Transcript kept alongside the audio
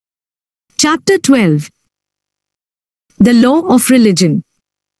Chapter 12. The Law of Religion.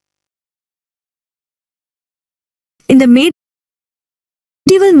 In the medieval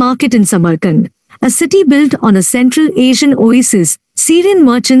market in Samarkand, a city built on a Central Asian oasis, Syrian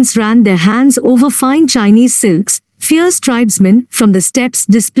merchants ran their hands over fine Chinese silks, fierce tribesmen from the steppes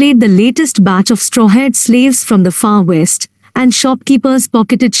displayed the latest batch of straw-haired slaves from the far west, and shopkeepers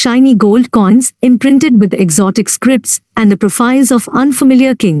pocketed shiny gold coins imprinted with exotic scripts and the profiles of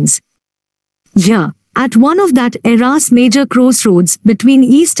unfamiliar kings. Here, at one of that era's major crossroads between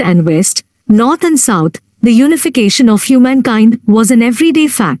East and West, North and South, the unification of humankind was an everyday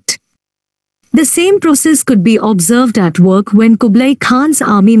fact. The same process could be observed at work when Kublai Khan's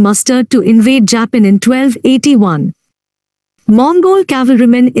army mustered to invade Japan in 1281. Mongol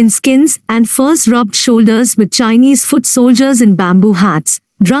cavalrymen in skins and furs rubbed shoulders with Chinese foot soldiers in bamboo hats.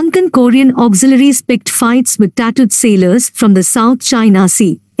 Drunken Korean auxiliaries picked fights with tattooed sailors from the South China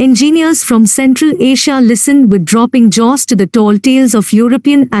Sea. Engineers from Central Asia listened with dropping jaws to the tall tales of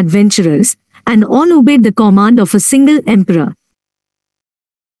European adventurers, and all obeyed the command of a single emperor.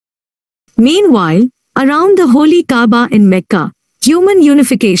 Meanwhile, around the Holy Kaaba in Mecca, human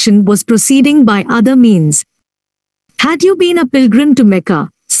unification was proceeding by other means. Had you been a pilgrim to Mecca,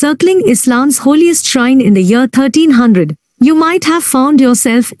 circling Islam's holiest shrine in the year 1300, you might have found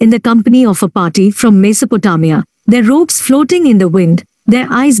yourself in the company of a party from Mesopotamia, their robes floating in the wind, their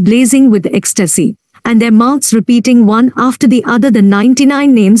eyes blazing with ecstasy, and their mouths repeating one after the other the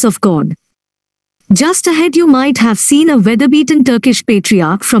 99 names of God. Just ahead you might have seen a weather-beaten Turkish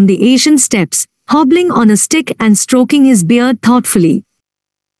patriarch from the Asian steppes, hobbling on a stick and stroking his beard thoughtfully.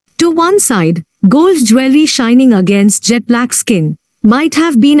 To one side, gold jewelry shining against jet-black skin, might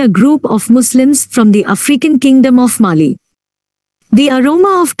have been a group of Muslims from the African kingdom of Mali. The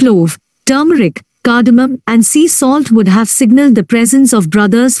aroma of clove, turmeric, cardamom and sea salt would have signaled the presence of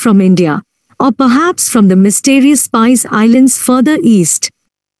brothers from India, or perhaps from the mysterious Spice Islands further east.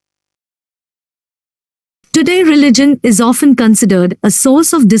 Today religion is often considered a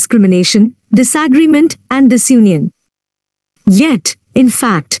source of discrimination, disagreement and disunion. Yet, in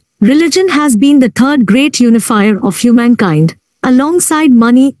fact, religion has been the third great unifier of humankind, alongside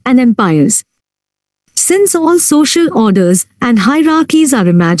money and empires. Since all social orders and hierarchies are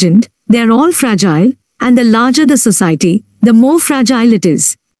imagined, they are all fragile, and the larger the society, the more fragile it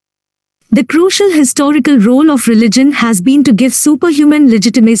is. The crucial historical role of religion has been to give superhuman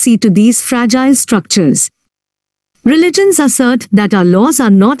legitimacy to these fragile structures. Religions assert that our laws are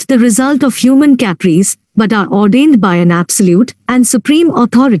not the result of human caprice, but are ordained by an absolute and supreme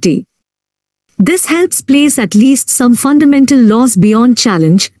authority. This helps place at least some fundamental laws beyond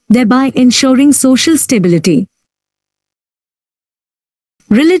challenge, thereby ensuring social stability.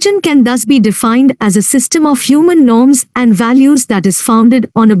 Religion can thus be defined as a system of human norms and values that is founded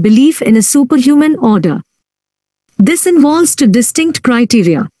on a belief in a superhuman order. This involves two distinct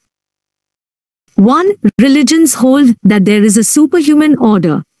criteria. 1. Religions hold that there is a superhuman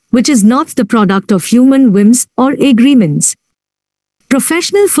order, which is not the product of human whims or agreements.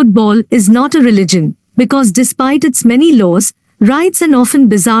 Professional football is not a religion, because despite its many laws, rites and often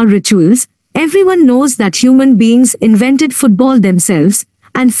bizarre rituals, everyone knows that human beings invented football themselves,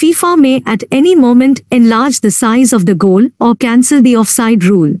 and FIFA may at any moment enlarge the size of the goal or cancel the offside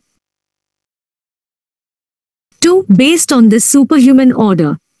rule. 2. Based on this superhuman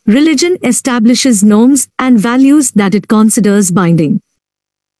order, religion establishes norms and values that it considers binding.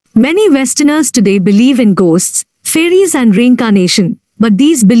 Many Westerners today believe in ghosts, fairies and reincarnation, but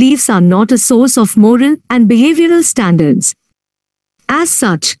these beliefs are not a source of moral and behavioral standards. As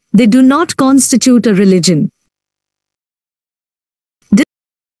such, they do not constitute a religion.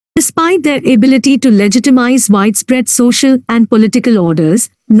 Despite their ability to legitimize widespread social and political orders,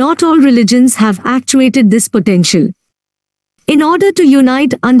 not all religions have actuated this potential. In order to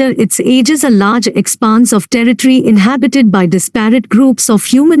unite under its aegis a large expanse of territory inhabited by disparate groups of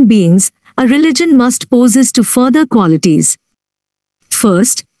human beings, a religion must possess two further qualities.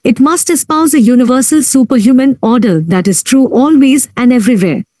 First, it must espouse a universal superhuman order that is true always and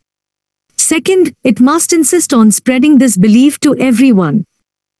everywhere. Second, it must insist on spreading this belief to everyone.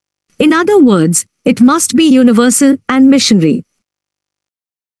 In other words, it must be universal and missionary.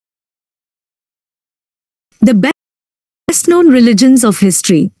 The best-known religions of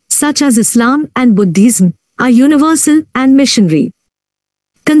history, such as Islam and Buddhism, are universal and missionary.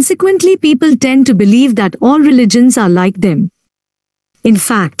 Consequently, people tend to believe that all religions are like them. In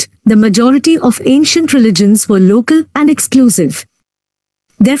fact, the majority of ancient religions were local and exclusive.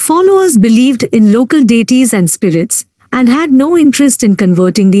 Their followers believed in local deities and spirits, and had no interest in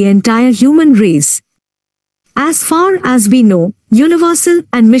converting the entire human race. As far as we know, universal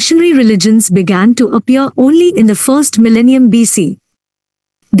and missionary religions began to appear only in the first millennium BC.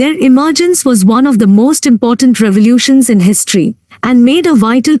 Their emergence was one of the most important revolutions in history, and made a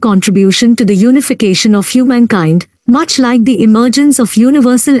vital contribution to the unification of humankind, much like the emergence of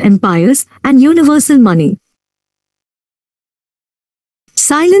universal empires and universal money.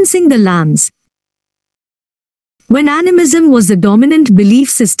 Silencing the lambs. When animism was the dominant belief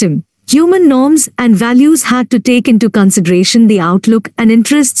system, human norms and values had to take into consideration the outlook and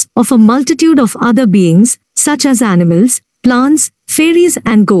interests of a multitude of other beings, such as animals, plants, fairies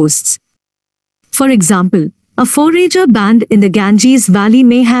and ghosts. For example, a forager band in the Ganges Valley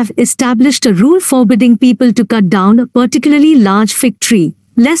may have established a rule forbidding people to cut down a particularly large fig tree,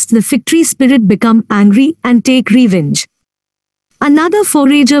 lest the fig tree spirit become angry and take revenge. Another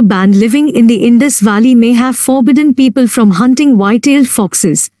forager band living in the Indus Valley may have forbidden people from hunting white-tailed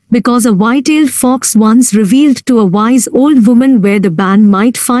foxes, because a white-tailed fox once revealed to a wise old woman where the band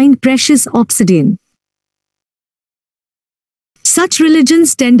might find precious obsidian. Such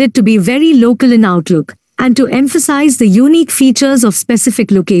religions tended to be very local in outlook, and to emphasize the unique features of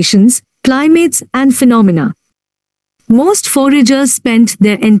specific locations, climates, and phenomena. Most foragers spent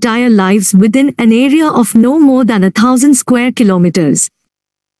their entire lives within an area of no more than 1,000 square kilometers.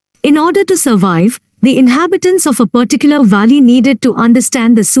 In order to survive, the inhabitants of a particular valley needed to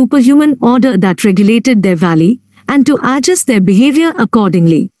understand the superhuman order that regulated their valley, and to adjust their behavior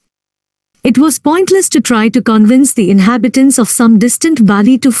accordingly. It was pointless to try to convince the inhabitants of some distant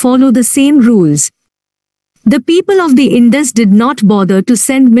valley to follow the same rules. The people of the Indus did not bother to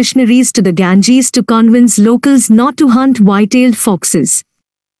send missionaries to the Ganges to convince locals not to hunt white-tailed foxes.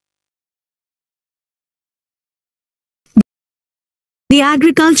 The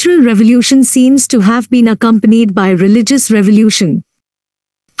agricultural revolution seems to have been accompanied by a religious revolution.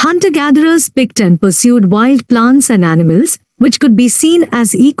 Hunter-gatherers picked and pursued wild plants and animals, which could be seen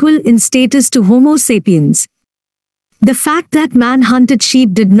as equal in status to Homo sapiens. The fact that man hunted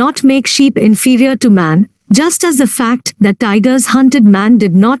sheep did not make sheep inferior to man, just as the fact that tigers hunted man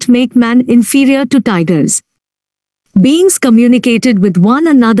did not make man inferior to tigers. Beings communicated with one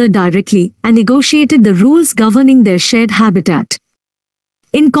another directly and negotiated the rules governing their shared habitat.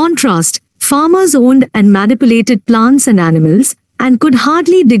 In contrast, farmers owned and manipulated plants and animals, and could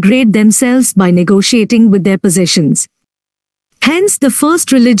hardly degrade themselves by negotiating with their possessions. Hence, the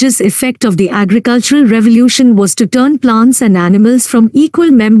first religious effect of the agricultural revolution was to turn plants and animals from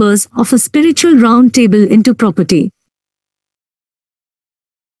equal members of a spiritual round table into property.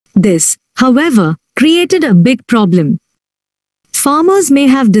 This, however, created a big problem. Farmers may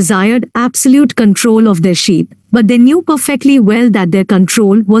have desired absolute control of their sheep, but they knew perfectly well that their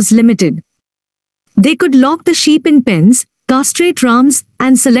control was limited. They could lock the sheep in pens, castrate rams,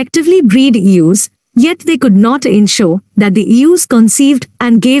 and selectively breed ewes, yet they could not ensure that the ewes conceived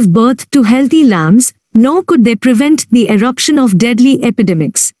and gave birth to healthy lambs, nor could they prevent the eruption of deadly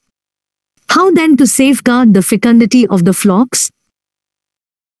epidemics. How then to safeguard the fecundity of the flocks?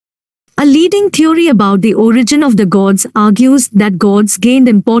 A leading theory about the origin of the gods argues that gods gained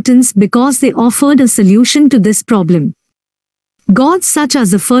importance because they offered a solution to this problem. Gods such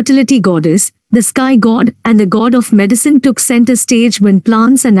as the fertility goddess, the sky god, and the god of medicine took center stage when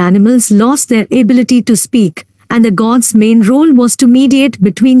plants and animals lost their ability to speak, and the god's main role was to mediate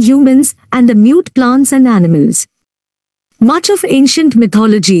between humans and the mute plants and animals. Much of ancient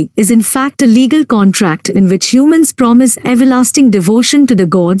mythology is in fact a legal contract in which humans promise everlasting devotion to the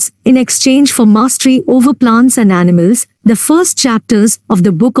gods in exchange for mastery over plants and animals. The first chapters of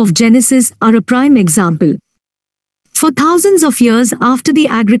the book of Genesis are a prime example. For thousands of years after the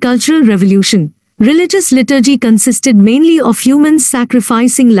agricultural revolution, religious liturgy consisted mainly of humans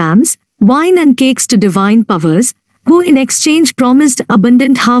sacrificing lambs, wine and cakes to divine powers, who in exchange promised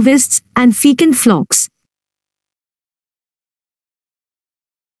abundant harvests and fecund flocks.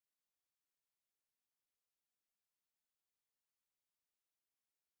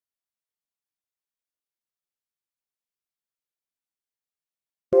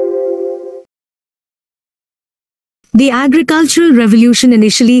 The agricultural revolution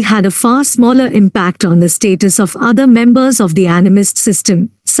initially had a far smaller impact on the status of other members of the animist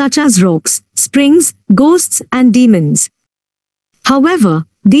system, such as rocks, springs, ghosts, and demons. However,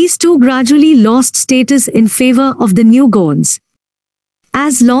 these too gradually lost status in favor of the new gods.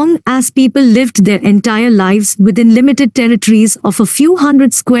 As long as people lived their entire lives within limited territories of a few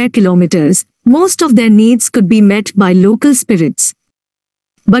hundred square kilometers, most of their needs could be met by local spirits.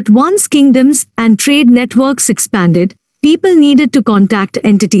 But once kingdoms and trade networks expanded, people needed to contact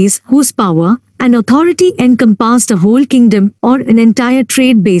entities whose power and authority encompassed a whole kingdom or an entire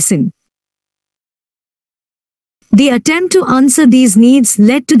trade basin. The attempt to answer these needs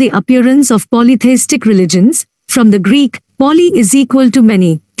led to the appearance of polytheistic religions, from the Greek, poly is equal to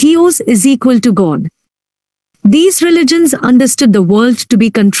many, theos is equal to God. These religions understood the world to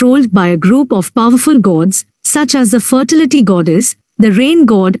be controlled by a group of powerful gods, such as the fertility goddess, the rain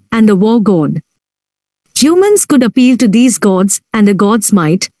god, and the war god. Humans could appeal to these gods, and the gods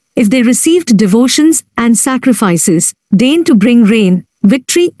might, if they received devotions and sacrifices, deign to bring rain,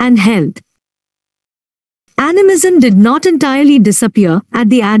 victory, and health. Animism did not entirely disappear at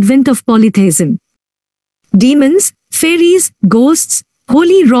the advent of polytheism. Demons, fairies, ghosts,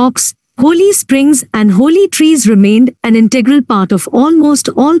 holy rocks, holy springs, and holy trees remained an integral part of almost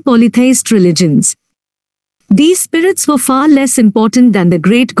all polytheist religions. These spirits were far less important than the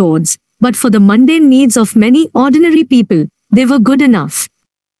great gods, but for the mundane needs of many ordinary people, they were good enough.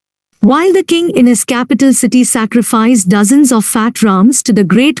 While the king in his capital city sacrificed dozens of fat rams to the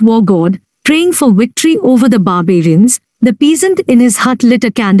great war god, praying for victory over the barbarians, the peasant in his hut lit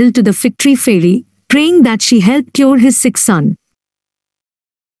a candle to the victory fairy, praying that she help cure his sick son.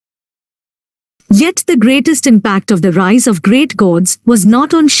 Yet the greatest impact of the rise of great gods was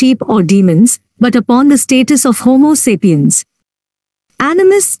not on sheep or demons, but upon the status of Homo sapiens.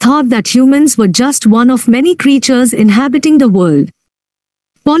 Animists thought that humans were just one of many creatures inhabiting the world.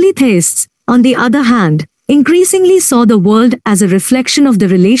 Polytheists, on the other hand, increasingly saw the world as a reflection of the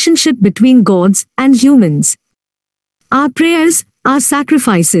relationship between gods and humans. Our prayers, our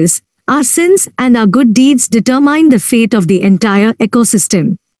sacrifices, our sins, and our good deeds determine the fate of the entire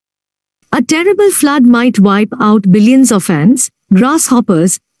ecosystem. A terrible flood might wipe out billions of ants,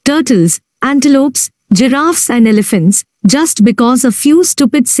 grasshoppers, turtles, antelopes, giraffes, and elephants, just because a few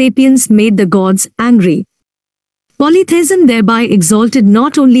stupid sapiens made the gods angry. Polytheism thereby exalted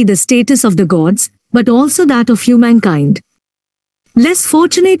not only the status of the gods, but also that of humankind. Less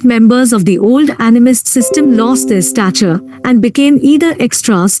fortunate members of the old animist system lost their stature and became either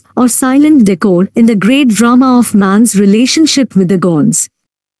extras or silent decor in the great drama of man's relationship with the gods.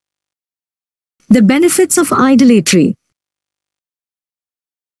 The benefits of idolatry.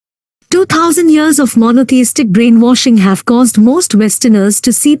 2000 years of monotheistic brainwashing have caused most Westerners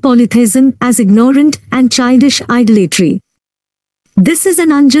to see polytheism as ignorant and childish idolatry. This is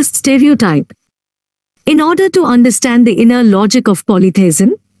an unjust stereotype. In order to understand the inner logic of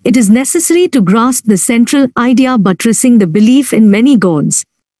polytheism, it is necessary to grasp the central idea buttressing the belief in many gods.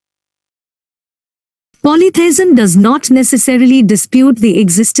 Polytheism does not necessarily dispute the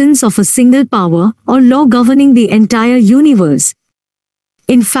existence of a single power or law governing the entire universe.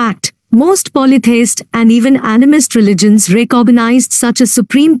 In fact, most polytheist and even animist religions recognized such a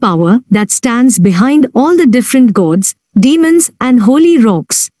supreme power that stands behind all the different gods, demons, and holy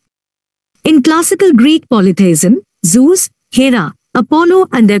rocks. In classical Greek polytheism, Zeus, Hera, Apollo,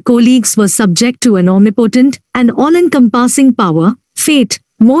 and their colleagues were subject to an omnipotent and all-encompassing power, fate,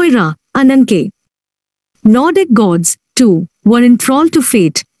 Moira, Ananke. Nordic gods, too, were enthralled to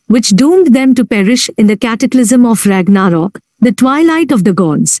fate, which doomed them to perish in the cataclysm of Ragnarok, the twilight of the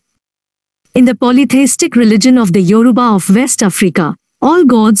gods. In the polytheistic religion of the Yoruba of West Africa, all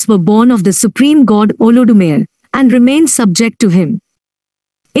gods were born of the supreme god Olodumare, and remained subject to him.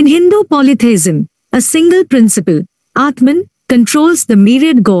 In Hindu polytheism, a single principle, Atman, controls the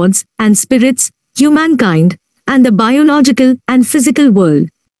myriad gods and spirits, humankind, and the biological and physical world.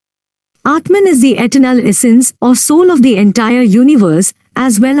 Atman is the eternal essence or soul of the entire universe,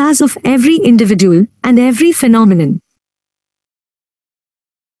 as well as of every individual and every phenomenon.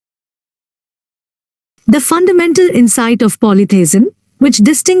 The fundamental insight of polytheism, which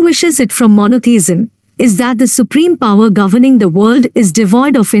distinguishes it from monotheism, is that the supreme power governing the world is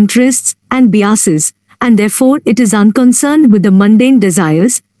devoid of interests and biases, and therefore it is unconcerned with the mundane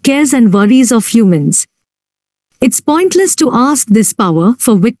desires, cares, and worries of humans. It's pointless to ask this power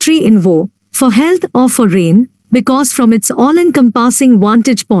for victory in war, for health, or for rain, because from its all-encompassing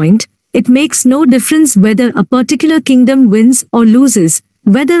vantage point, it makes no difference whether a particular kingdom wins or loses,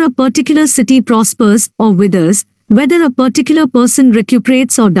 whether a particular city prospers or withers, whether a particular person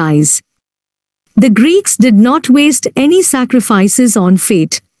recuperates or dies. The Greeks did not waste any sacrifices on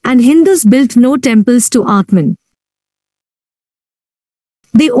fate, and Hindus built no temples to Atman.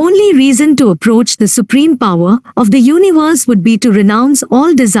 The only reason to approach the supreme power of the universe would be to renounce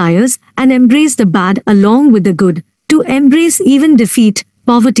all desires and embrace the bad along with the good, to embrace even defeat,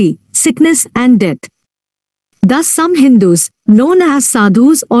 poverty, sickness, and death. Thus some Hindus, known as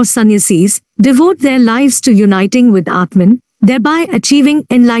sadhus or sannyasis, devote their lives to uniting with Atman, thereby achieving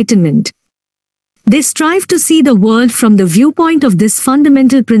enlightenment. They strive to see the world from the viewpoint of this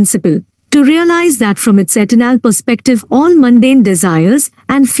fundamental principle, to realize that from its eternal perspective all mundane desires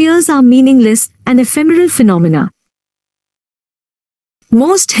and fears are meaningless and ephemeral phenomena,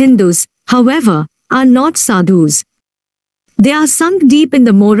 Most Hindus, however, are not sadhus. They are sunk deep in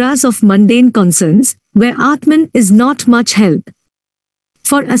the morass of mundane concerns, where Atman is not much help.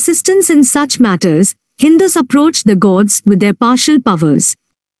 For assistance in such matters, Hindus approach the gods with their partial powers.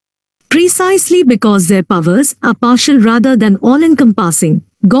 Precisely because their powers are partial rather than all-encompassing,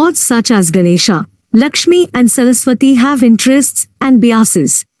 gods such as Ganesha, Lakshmi and Saraswati have interests and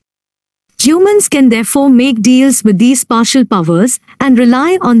biases. Humans can therefore make deals with these partial powers and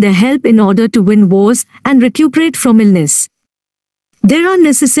rely on their help in order to win wars and recuperate from illness. There are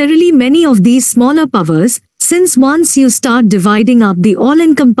necessarily many of these smaller powers, since once you start dividing up the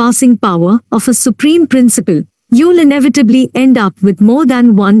all-encompassing power of a supreme principle, you'll inevitably end up with more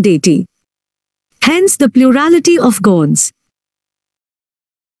than one deity. Hence the plurality of gods.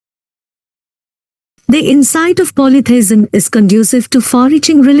 The insight of polytheism is conducive to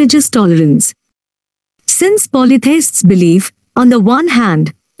far-reaching religious tolerance. Since polytheists believe, on the one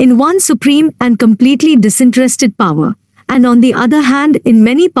hand, in one supreme and completely disinterested power, and on the other hand in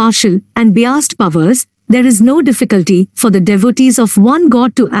many partial and biased powers, there is no difficulty for the devotees of one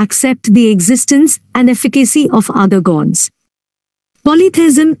god to accept the existence and efficacy of other gods.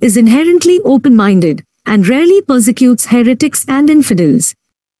 Polytheism is inherently open-minded and rarely persecutes heretics and infidels.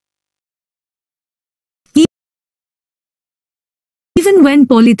 Even when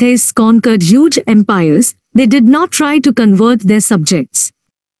polytheists conquered huge empires, they did not try to convert their subjects.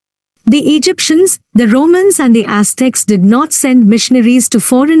 The Egyptians, the Romans and the Aztecs did not send missionaries to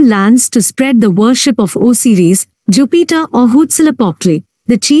foreign lands to spread the worship of Osiris, Jupiter or Huitzilopochtli,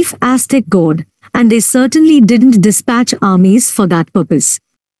 the chief Aztec god, and they certainly didn't dispatch armies for that purpose.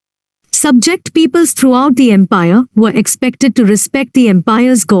 Subject peoples throughout the empire were expected to respect the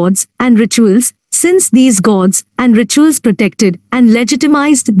empire's gods and rituals, since these gods and rituals protected and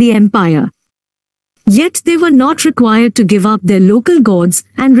legitimized the empire. Yet they were not required to give up their local gods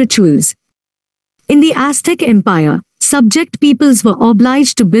and rituals. In the Aztec Empire, subject peoples were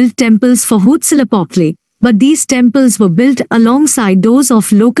obliged to build temples for Huitzilopochtli, but these temples were built alongside those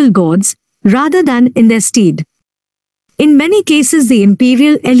of local gods, rather than in their stead. In many cases the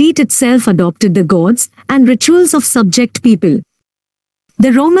imperial elite itself adopted the gods and rituals of subject people.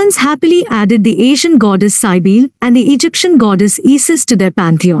 The Romans happily added the Asian goddess Cybele and the Egyptian goddess Isis to their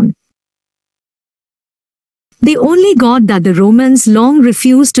pantheon. The only god that the Romans long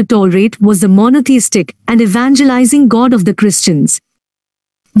refused to tolerate was the monotheistic and evangelizing god of the Christians.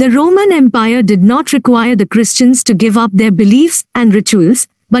 The Roman Empire did not require the Christians to give up their beliefs and rituals,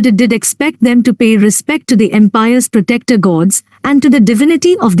 but it did expect them to pay respect to the empire's protector gods and to the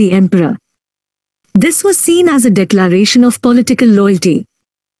divinity of the emperor. This was seen as a declaration of political loyalty.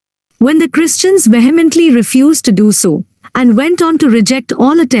 When the Christians vehemently refused to do so, and went on to reject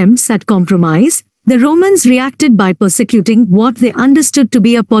all attempts at compromise, the Romans reacted by persecuting what they understood to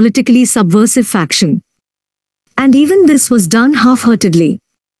be a politically subversive faction. And even this was done half-heartedly.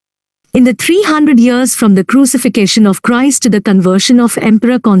 In the 300 years from the crucifixion of Christ to the conversion of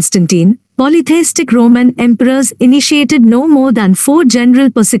Emperor Constantine, polytheistic Roman emperors initiated no more than 4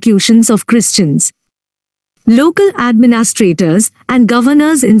 general persecutions of Christians. Local administrators and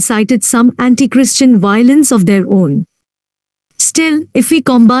governors incited some anti-Christian violence of their own. Still, if we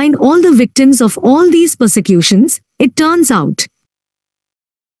combine all the victims of all these persecutions, it turns out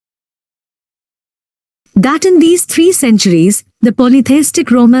that in these 3 centuries, the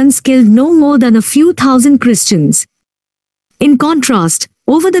polytheistic Romans killed no more than a few thousand Christians. In contrast,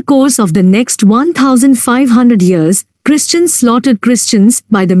 over the course of the next 1,500 years, Christians slaughtered Christians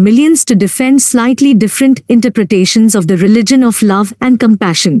by the millions to defend slightly different interpretations of the religion of love and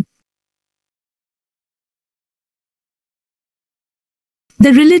compassion.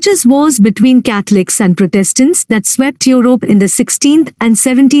 The religious wars between Catholics and Protestants that swept Europe in the 16th and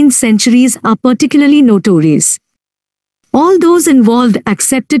 17th centuries are particularly notorious. All those involved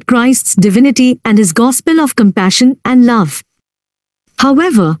accepted Christ's divinity and his gospel of compassion and love.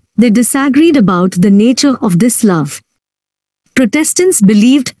 However, they disagreed about the nature of this love. Protestants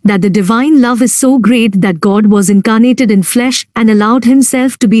believed that the divine love is so great that God was incarnated in flesh and allowed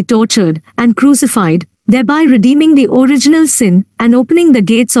himself to be tortured and crucified, thereby redeeming the original sin and opening the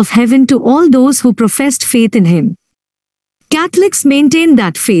gates of heaven to all those who professed faith in him. Catholics maintained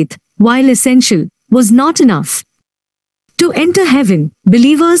that faith, while essential, was not enough. To enter heaven,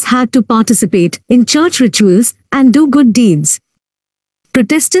 believers had to participate in church rituals and do good deeds.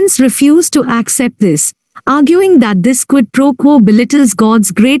 Protestants refused to accept this, arguing that this quid pro quo belittles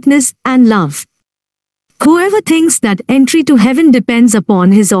God's greatness and love. Whoever thinks that entry to heaven depends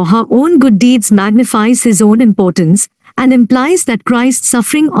upon his or her own good deeds magnifies his own importance, and implies that Christ's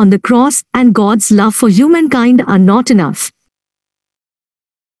suffering on the cross and God's love for humankind are not enough.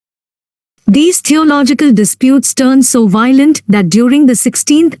 These theological disputes turned so violent that during the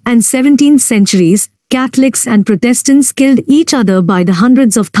 16th and 17th centuries, Catholics and Protestants killed each other by the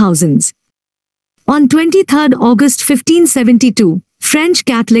hundreds of thousands. On 23 August 1572, French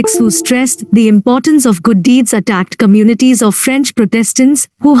Catholics who stressed the importance of good deeds attacked communities of French Protestants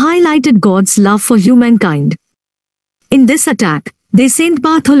who highlighted God's love for humankind. In this attack, the St.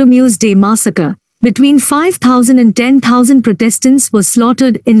 Bartholomew's Day massacre, between 5,000 and 10,000 Protestants were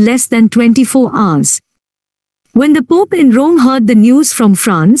slaughtered in less than 24 hours. When the Pope in Rome heard the news from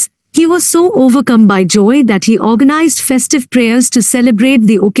France, he was so overcome by joy that he organized festive prayers to celebrate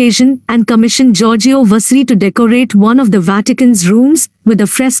the occasion and commissioned Giorgio Vasari to decorate one of the Vatican's rooms with a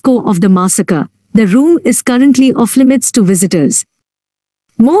fresco of the massacre. The room is currently off-limits to visitors.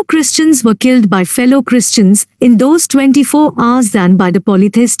 More Christians were killed by fellow Christians in those 24 hours than by the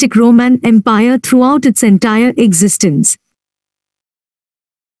polytheistic Roman Empire throughout its entire existence.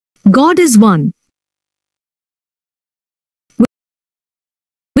 God is one.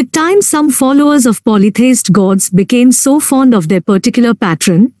 With time, some followers of polytheist gods became so fond of their particular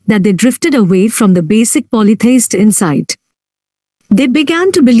patron that they drifted away from the basic polytheist insight. They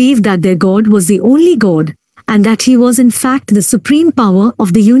began to believe that their god was the only god, and that he was in fact the supreme power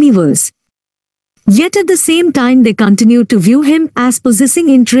of the universe. Yet at the same time they continued to view him as possessing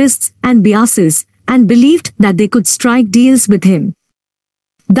interests and biases, and believed that they could strike deals with him.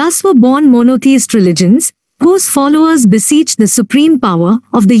 Thus were born monotheist religions, whose followers beseeched the supreme power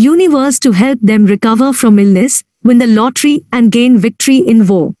of the universe to help them recover from illness, win the lottery, and gain victory in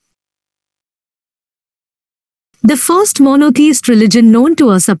war. The first monotheist religion known to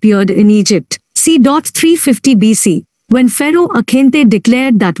us appeared in Egypt, c. 350 BC, when Pharaoh Akhenaten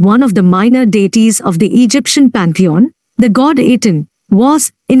declared that one of the minor deities of the Egyptian pantheon, the god Aten,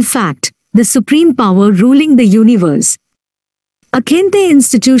 was, in fact, the supreme power ruling the universe. Akhenaten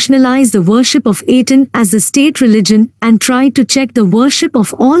institutionalized the worship of Aten as the state religion and tried to check the worship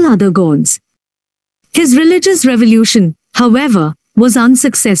of all other gods. His religious revolution, however, was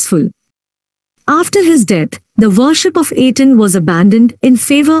unsuccessful. After his death, the worship of Aten was abandoned in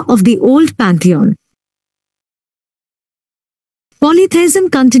favor of the old pantheon. Polytheism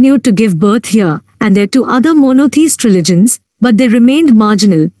continued to give birth here and there to other monotheist religions, but they remained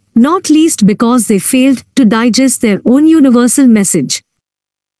marginal, not least because they failed to digest their own universal message.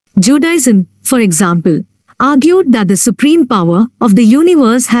 Judaism, for example, argued that the supreme power of the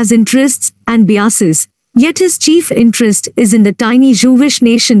universe has interests and biases, yet his chief interest is in the tiny Jewish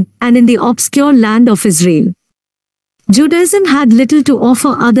nation and in the obscure land of Israel. Judaism had little to offer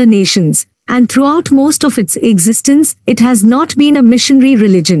other nations, and throughout most of its existence, it has not been a missionary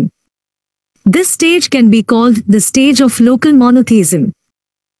religion. This stage can be called the stage of local monotheism.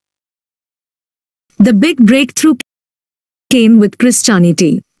 The big breakthrough came with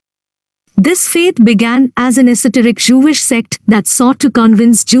Christianity. This faith began as an esoteric Jewish sect that sought to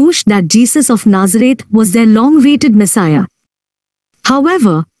convince Jews that Jesus of Nazareth was their long-awaited Messiah.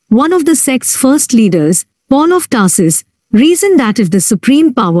 However, one of the sect's first leaders, Paul of Tarsus, reasoned that if the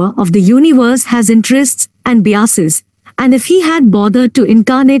supreme power of the universe has interests and biases, and if he had bothered to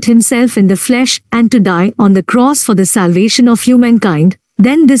incarnate himself in the flesh and to die on the cross for the salvation of humankind,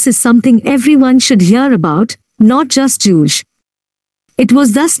 then this is something everyone should hear about, not just Jews. It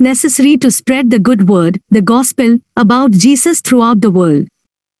was thus necessary to spread the good word, the gospel, about Jesus throughout the world.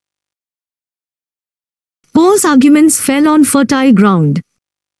 Paul's arguments fell on fertile ground.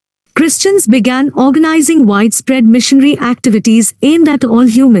 Christians began organizing widespread missionary activities aimed at all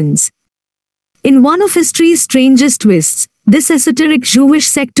humans. In one of history's strangest twists, this esoteric Jewish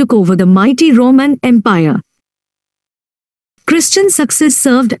sect took over the mighty Roman Empire. Christian success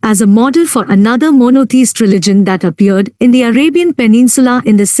served as a model for another monotheist religion that appeared in the Arabian Peninsula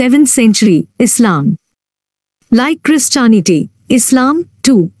in the 7th century, Islam. Like Christianity, Islam,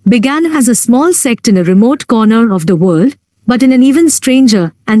 too, began as a small sect in a remote corner of the world, but in an even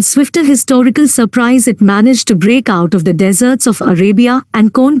stranger and swifter historical surprise it managed to break out of the deserts of Arabia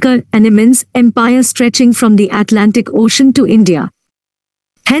and conquer an immense empire stretching from the Atlantic Ocean to India.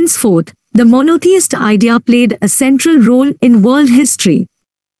 Henceforth, the monotheist idea played a central role in world history.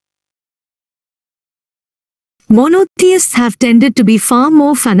 Monotheists have tended to be far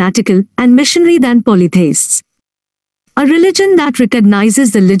more fanatical and missionary than polytheists. A religion that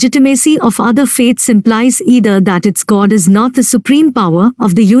recognizes the legitimacy of other faiths implies either that its God is not the supreme power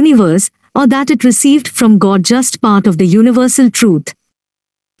of the universe, or that it received from God just part of the universal truth.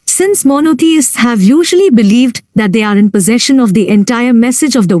 Since monotheists have usually believed that they are in possession of the entire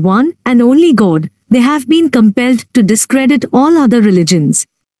message of the one and only God, they have been compelled to discredit all other religions.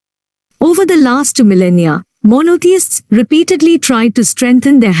 Over the last 2 millennia, monotheists repeatedly tried to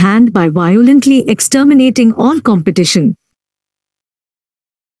strengthen their hand by violently exterminating all competition.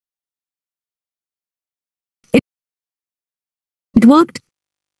 It worked.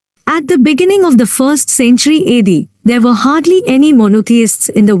 At the beginning of the 1st century AD, there were hardly any monotheists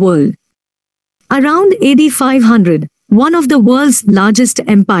in the world. Around AD 500, one of the world's largest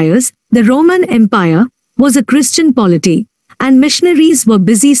empires, the Roman Empire, was a Christian polity, and missionaries were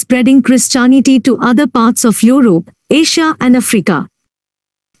busy spreading Christianity to other parts of Europe, Asia and Africa.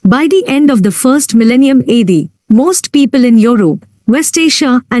 By the end of the first millennium AD, most people in Europe, West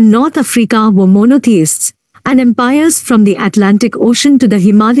Asia and North Africa were monotheists, and empires from the Atlantic Ocean to the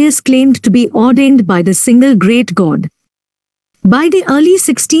Himalayas claimed to be ordained by the single great god. By the early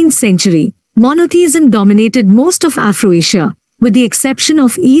 16th century, monotheism dominated most of Afro-Asia, with the exception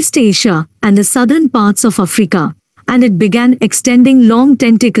of East Asia and the southern parts of Africa, and it began extending long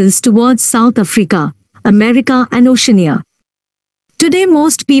tentacles towards South Africa, America and Oceania. Today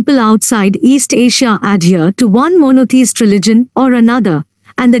most people outside East Asia adhere to one monotheist religion or another,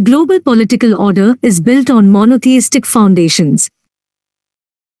 and the global political order is built on monotheistic foundations.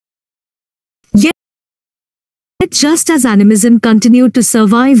 Yet just as animism continued to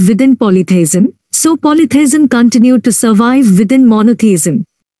survive within polytheism, so polytheism continued to survive within monotheism.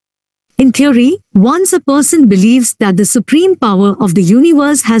 In theory, once a person believes that the supreme power of the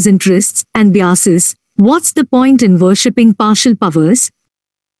universe has interests and biases, what's the point in worshipping partial powers?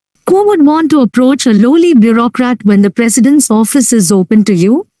 Who would want to approach a lowly bureaucrat when the president's office is open to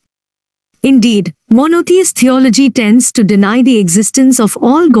you? Indeed, monotheist theology tends to deny the existence of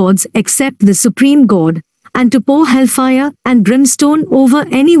all gods except the supreme God, and to pour hellfire and brimstone over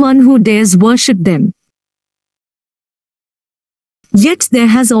anyone who dares worship them. Yet there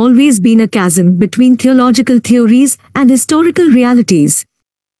has always been a chasm between theological theories and historical realities.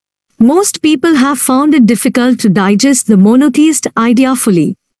 Most people have found it difficult to digest the monotheist idea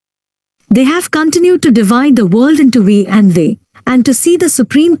fully. They have continued to divide the world into we and they, and to see the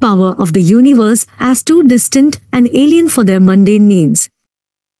supreme power of the universe as too distant and alien for their mundane needs.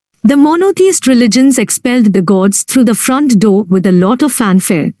 The monotheist religions expelled the gods through the front door with a lot of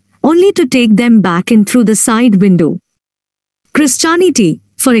fanfare, only to take them back in through the side window. Christianity,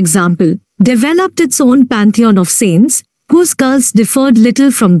 for example, developed its own pantheon of saints, whose cults differed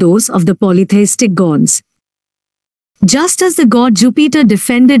little from those of the polytheistic gods. Just as the god Jupiter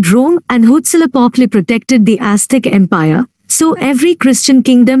defended Rome and Huitzilopochtli protected the Aztec Empire, so every Christian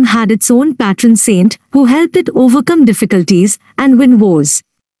kingdom had its own patron saint who helped it overcome difficulties and win wars.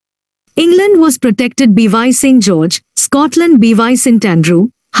 England was protected by St. George, Scotland by St. Andrew,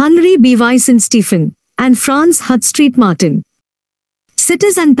 Hungary by St. Stephen, and France had St. Martin.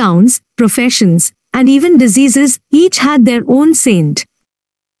 Cities and towns, professions, and even diseases each had their own saint.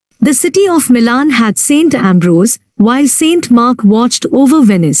 The city of Milan had Saint Ambrose, while Saint Mark watched over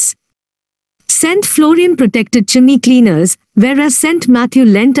Venice. Saint Florian protected chimney cleaners, whereas Saint Matthew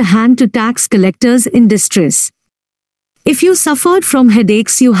lent a hand to tax collectors in distress. If you suffered from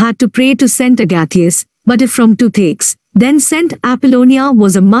headaches you had to pray to Saint Agathias, but if from toothaches, then Saint Apollonia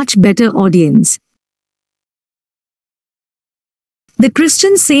was a much better audience. The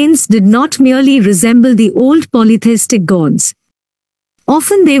Christian saints did not merely resemble the old polytheistic gods.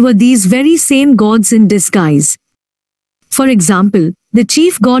 Often they were these very same gods in disguise. For example, the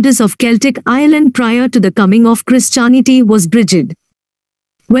chief goddess of Celtic Ireland prior to the coming of Christianity was Brigid.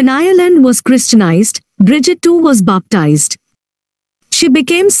 When Ireland was Christianized, Brigid too was baptized. She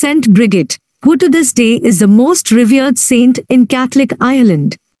became Saint Brigid, who to this day is the most revered saint in Catholic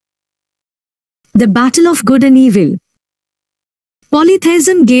Ireland. The battle of good and evil.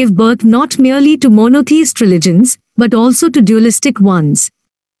 Polytheism gave birth not merely to monotheist religions, but also to dualistic ones.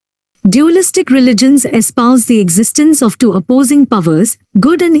 Dualistic religions espouse the existence of two opposing powers,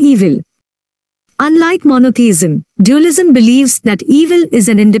 good and evil. Unlike monotheism, dualism believes that evil is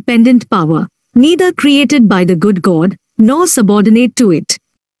an independent power, neither created by the good God, nor subordinate to it.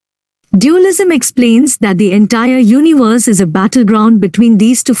 Dualism explains that the entire universe is a battleground between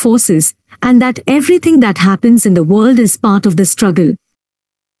these two forces, and that everything that happens in the world is part of the struggle.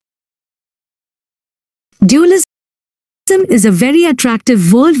 Dualism is a very attractive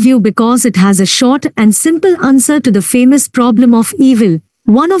worldview because it has a short and simple answer to the famous problem of evil,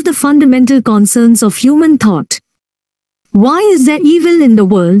 one of the fundamental concerns of human thought. Why is there evil in the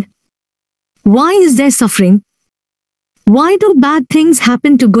world? Why is there suffering? Why do bad things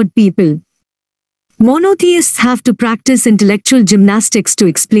happen to good people? Monotheists have to practice intellectual gymnastics to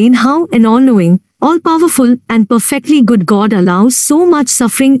explain how an all-knowing, all-powerful and perfectly good God allows so much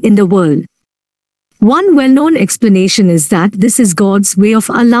suffering in the world. One well-known explanation is that this is God's way of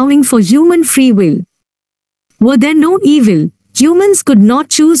allowing for human free will. Were there no evil, humans could not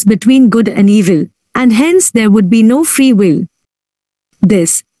choose between good and evil, and hence there would be no free will.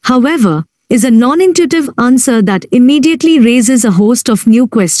 This, however, is a non-intuitive answer that immediately raises a host of new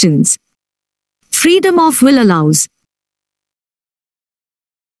questions. Freedom of will allows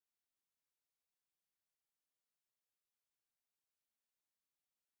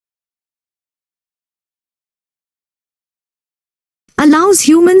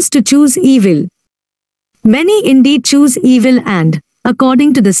humans to choose evil. Many indeed choose evil and,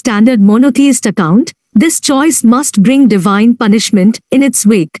 according to the standard monotheist account, this choice must bring divine punishment in its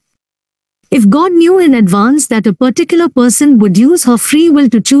wake. If God knew in advance that a particular person would use her free will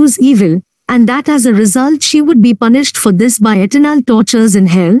to choose evil, and that as a result she would be punished for this by eternal tortures in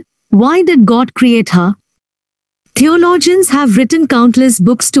hell, why did God create her? Theologians have written countless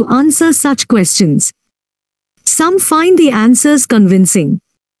books to answer such questions. Some find the answers convincing.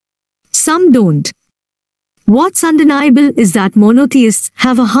 Some don't. What's undeniable is that monotheists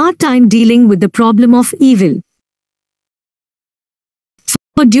have a hard time dealing with the problem of evil.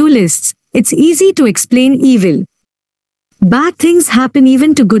 For dualists, it's easy to explain evil. Bad things happen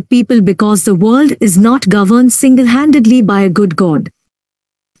even to good people because the world is not governed single-handedly by a good God.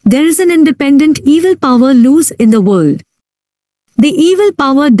 There is an independent evil power loose in the world. The evil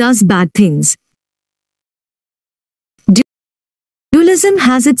power does bad things. Dualism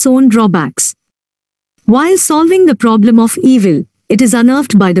has its own drawbacks. While solving the problem of evil, it is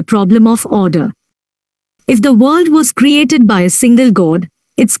unnerved by the problem of order. If the world was created by a single God,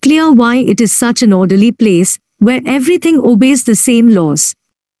 it's clear why it is such an orderly place, where everything obeys the same laws.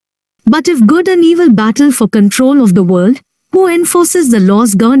 But if good and evil battle for control of the world, who enforces the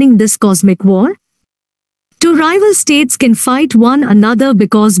laws governing this cosmic war? Two rival states can fight one another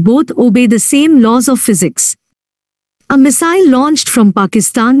because both obey the same laws of physics. A missile launched from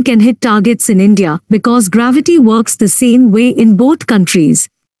Pakistan can hit targets in India because gravity works the same way in both countries.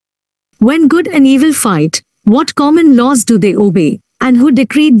 When good and evil fight, what common laws do they obey, and who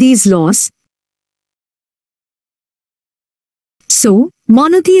decreed these laws? So,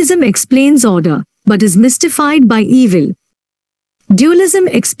 monotheism explains order, but is mystified by evil. Dualism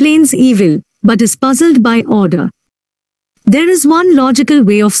explains evil, but is puzzled by order. There is one logical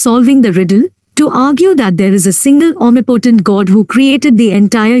way of solving the riddle, to argue that there is a single omnipotent God who created the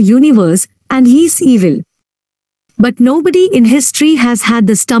entire universe, and he's evil. But nobody in history has had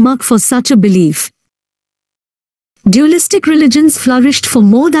the stomach for such a belief. Dualistic religions flourished for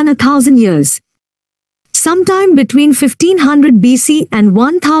more than 1,000 years. Sometime between 1500 BC and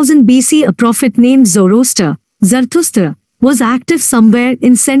 1000 BC, a prophet named Zarathustra, was active somewhere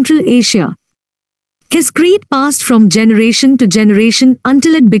in Central Asia. His creed passed from generation to generation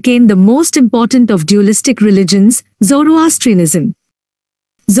until it became the most important of dualistic religions, Zoroastrianism.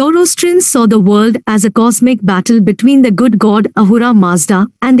 Zoroastrians saw the world as a cosmic battle between the good god Ahura Mazda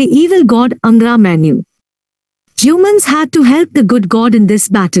and the evil god Angra Mainyu. Humans had to help the good god in this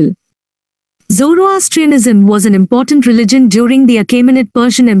battle. Zoroastrianism was an important religion during the Achaemenid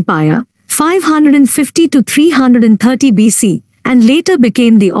Persian Empire, 550 to 330 BC, and later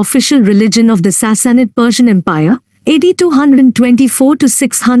became the official religion of the Sassanid Persian Empire, AD 224 to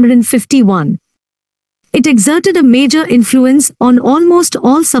 651. It exerted a major influence on almost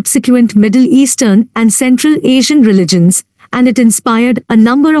all subsequent Middle Eastern and Central Asian religions, and it inspired a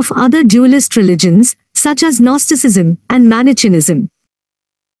number of other dualist religions, such as Gnosticism and Manichaeism.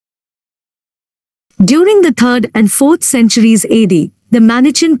 During the 3rd and 4th centuries AD, the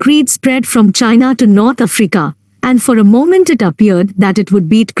Manichaean creed spread from China to North Africa, and for a moment it appeared that it would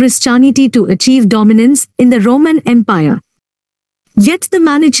beat Christianity to achieve dominance in the Roman Empire. Yet the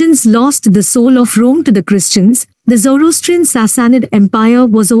Manichaeans lost the soul of Rome to the Christians. The Zoroastrian Sassanid Empire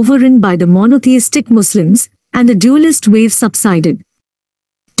was overrun by the monotheistic Muslims, and the dualist wave subsided.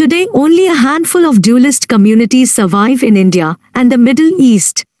 Today only a handful of dualist communities survive in India and the Middle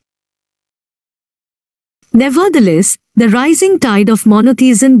East. Nevertheless, the rising tide of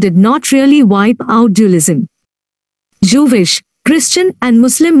monotheism did not really wipe out dualism. Jewish, Christian and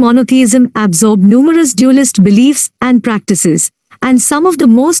Muslim monotheism absorbed numerous dualist beliefs and practices, and some of the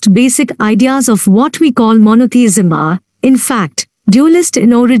most basic ideas of what we call monotheism are, in fact, dualist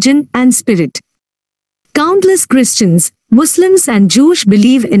in origin and spirit. Countless Christians, Muslims and Jews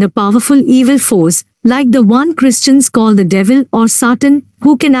believe in a powerful evil force, like the one Christians call the devil or Satan,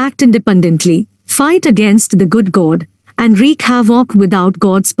 who can act independently, fight against the good God, and wreak havoc without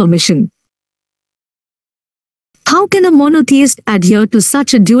God's permission. How can a monotheist adhere to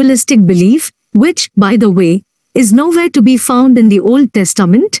such a dualistic belief, which, by the way, is nowhere to be found in the Old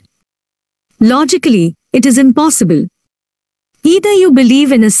Testament? Logically, it is impossible. Either you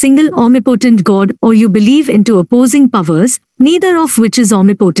believe in a single omnipotent God or you believe in two opposing powers, neither of which is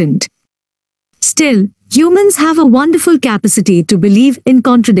omnipotent. Still, humans have a wonderful capacity to believe in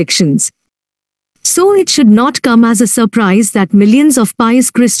contradictions. So it should not come as a surprise that millions of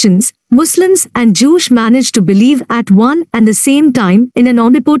pious Christians, Muslims and Jews manage to believe at one and the same time in an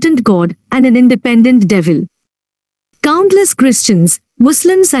omnipotent God and an independent devil. Countless Christians,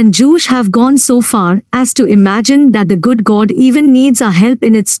 Muslims and Jews have gone so far as to imagine that the good God even needs our help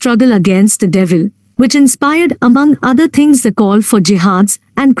in its struggle against the devil, which inspired among other things the call for jihads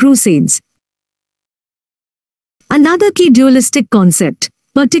and crusades. Another key dualistic concept,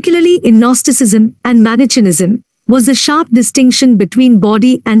 particularly in Gnosticism and Manichaeism, was the sharp distinction between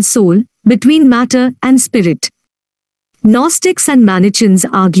body and soul, between matter and spirit. Gnostics and Manichaeans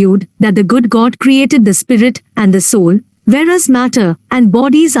argued that the good God created the spirit and the soul, whereas matter and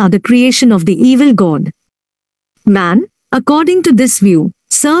bodies are the creation of the evil God. Man, according to this view,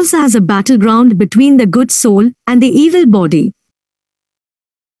 serves as a battleground between the good soul and the evil body.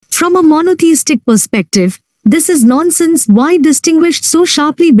 From a monotheistic perspective, this is nonsense. Why distinguish so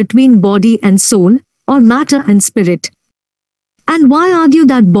sharply between body and soul, or matter and spirit? And why argue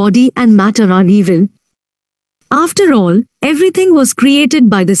that body and matter are evil? After all, everything was created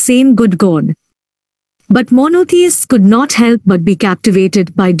by the same good God. But monotheists could not help but be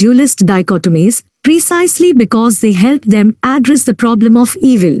captivated by dualist dichotomies, precisely because they helped them address the problem of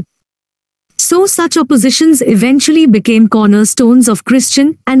evil. So such oppositions eventually became cornerstones of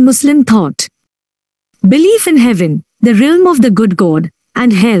Christian and Muslim thought. Belief in heaven, the realm of the good God,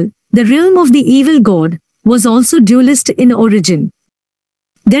 and hell, the realm of the evil God, was also dualist in origin.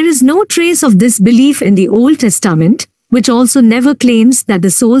 There is no trace of this belief in the Old Testament, which also never claims that the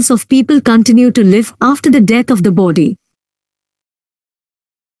souls of people continue to live after the death of the body.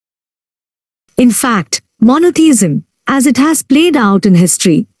 In fact, monotheism, as it has played out in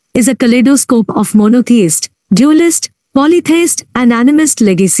history, is a kaleidoscope of monotheist, dualist, polytheist and animist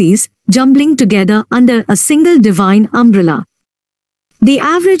legacies, jumbling together under a single divine umbrella. The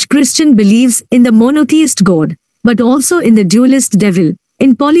average Christian believes in the monotheist God, but also in the dualist devil,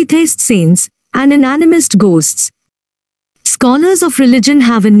 in polytheist saints, and in animist ghosts. Scholars of religion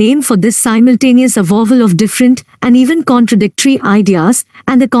have a name for this simultaneous avowal of different and even contradictory ideas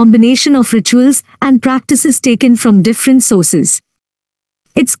and the combination of rituals and practices taken from different sources.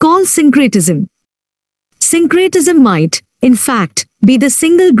 It's called syncretism. Syncretism might, in fact, be the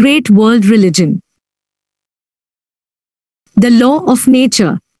single great world religion. The law of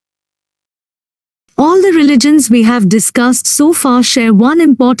nature. All the religions we have discussed so far share one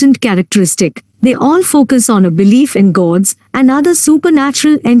important characteristic. They all focus on a belief in gods and other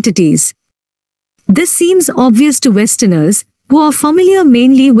supernatural entities. This seems obvious to Westerners, who are familiar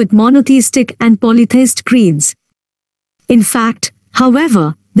mainly with monotheistic and polytheist creeds. In fact,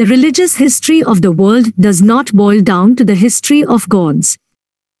 however, the religious history of the world does not boil down to the history of gods.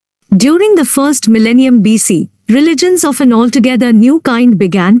 During the first millennium BC, religions of an altogether new kind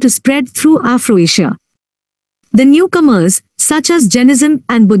began to spread through Afroasia. The newcomers, such as Jainism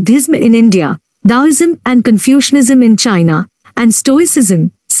and Buddhism in India, Taoism and Confucianism in China, and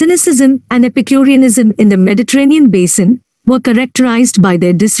Stoicism, Cynicism and Epicureanism in the Mediterranean basin, were characterized by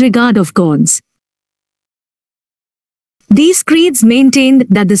their disregard of gods. These creeds maintained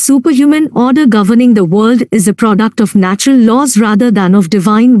that the superhuman order governing the world is a product of natural laws rather than of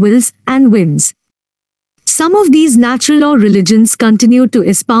divine wills and whims. Some of these natural law religions continued to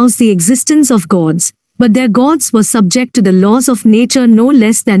espouse the existence of gods, but their gods were subject to the laws of nature no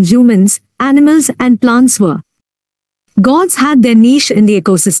less than humans, animals and plants were. Gods had their niche in the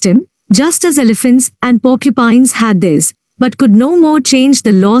ecosystem, just as elephants and porcupines had theirs, but could no more change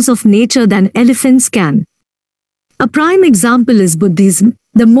the laws of nature than elephants can. A prime example is Buddhism,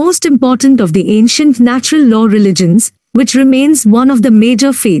 the most important of the ancient natural law religions, which remains one of the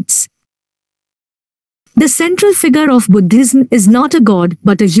major faiths. The central figure of Buddhism is not a god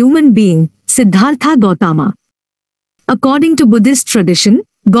but a human being, Siddhartha Gautama. According to Buddhist tradition,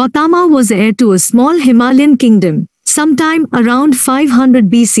 Gautama was heir to a small Himalayan kingdom, sometime around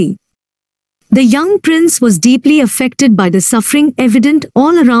 500 BC. The young prince was deeply affected by the suffering evident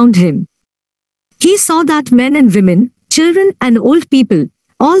all around him. He saw that men and women, children and old people,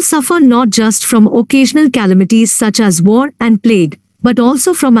 all suffer not just from occasional calamities such as war and plague, but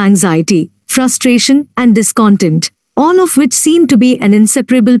also from anxiety, frustration and discontent, all of which seem to be an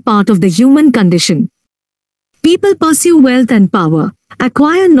inseparable part of the human condition. People pursue wealth and power,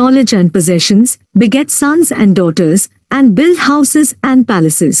 acquire knowledge and possessions, beget sons and daughters, and build houses and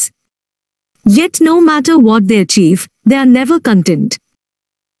palaces. Yet no matter what they achieve, they are never content.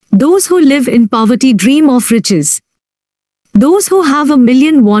 Those who live in poverty dream of riches. Those who have 1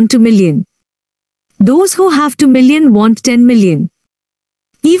 million want 2 million. Those who have 2 million want 10 million.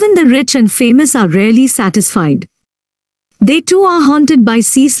 Even the rich and famous are rarely satisfied. They too are haunted by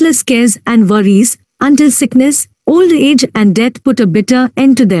ceaseless cares and worries, until sickness, old age and death put a bitter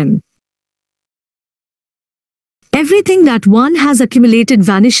end to them. Everything that one has accumulated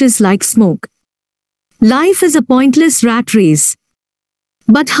vanishes like smoke. Life is a pointless rat race.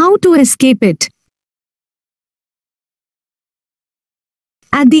 But how to escape it?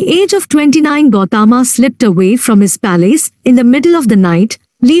 At the age of 29, Gautama slipped away from his palace in the middle of the night,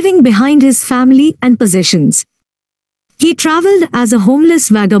 leaving behind his family and possessions. He traveled as a homeless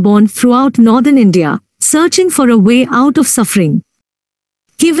vagabond throughout northern India, searching for a way out of suffering.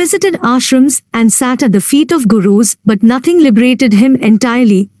 He visited ashrams and sat at the feet of gurus, but nothing liberated him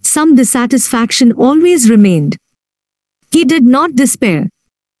entirely. Some dissatisfaction always remained. He did not despair.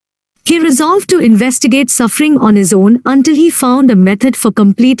 He resolved to investigate suffering on his own until he found a method for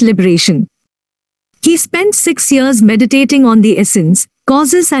complete liberation. He spent 6 years meditating on the essence,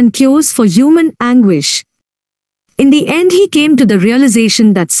 causes and cures for human anguish. In the end, he came to the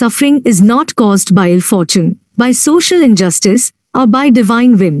realization that suffering is not caused by ill fortune, by social injustice, or by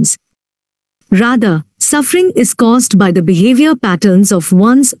divine whims. Rather, suffering is caused by the behavior patterns of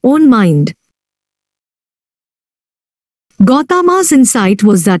one's own mind. Gautama's insight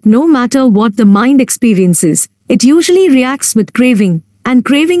was that no matter what the mind experiences, it usually reacts with craving, and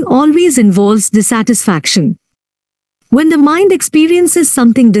craving always involves dissatisfaction. When the mind experiences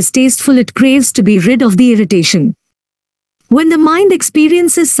something distasteful, it craves to be rid of the irritation. When the mind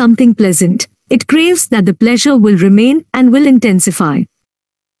experiences something pleasant, it craves that the pleasure will remain and will intensify.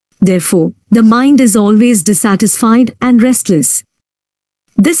 Therefore, the mind is always dissatisfied and restless.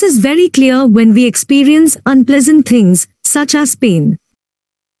 This is very clear when we experience unpleasant things, such as pain.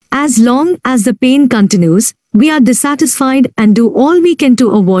 As long as the pain continues, we are dissatisfied and do all we can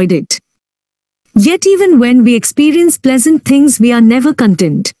to avoid it. Yet even when we experience pleasant things, we are never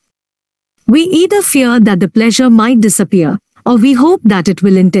content. We either fear that the pleasure might disappear, or we hope that it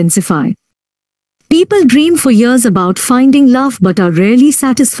will intensify. People dream for years about finding love but are rarely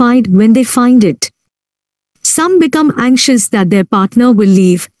satisfied when they find it. Some become anxious that their partner will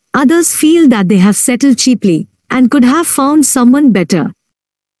leave, others feel that they have settled cheaply and could have found someone better.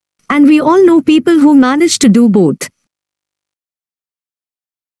 And we all know people who manage to do both.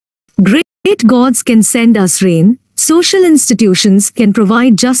 Great gods can send us rain, social institutions can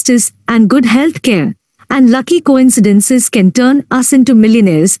provide justice and good health care, and lucky coincidences can turn us into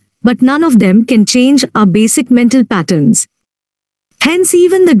millionaires, but none of them can change our basic mental patterns. Hence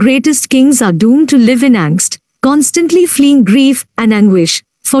even the greatest kings are doomed to live in angst, constantly fleeing grief and anguish,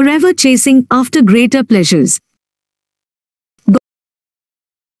 forever chasing after greater pleasures.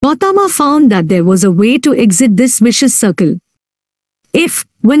 Gautama found that there was a way to exit this vicious circle. If,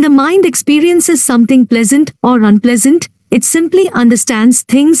 when the mind experiences something pleasant or unpleasant, it simply understands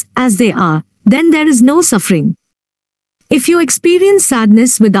things as they are, then there is no suffering. If you experience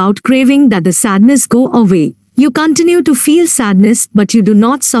sadness without craving that the sadness go away, you continue to feel sadness but you do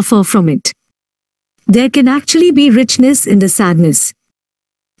not suffer from it. There can actually be richness in the sadness.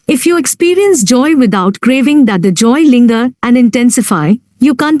 If you experience joy without craving that the joy linger and intensify,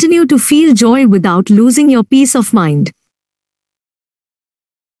 you continue to feel joy without losing your peace of mind.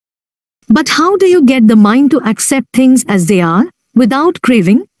 But how do you get the mind to accept things as they are, without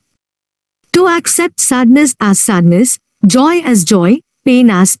craving? To accept sadness as sadness, joy as joy,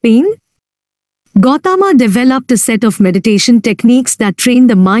 pain as pain? Gautama developed a set of meditation techniques that train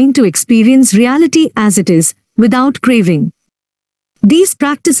the mind to experience reality as it is, without craving. These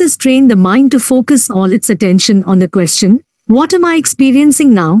practices train the mind to focus all its attention on the question, what am I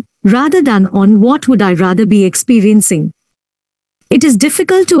experiencing now, rather than on what would I rather be experiencing. It is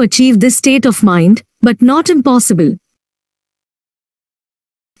difficult to achieve this state of mind, but not impossible.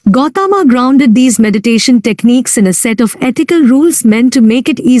 Gautama grounded these meditation techniques in a set of ethical rules meant to make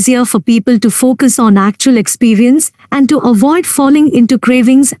it easier for people to focus on actual experience and to avoid falling into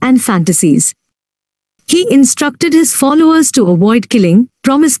cravings and fantasies. He instructed his followers to avoid killing,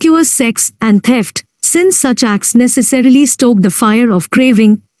 promiscuous sex, and theft, since such acts necessarily stoke the fire of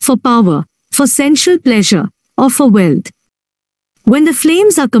craving, for power, for sensual pleasure, or for wealth. When the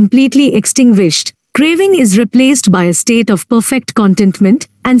flames are completely extinguished, craving is replaced by a state of perfect contentment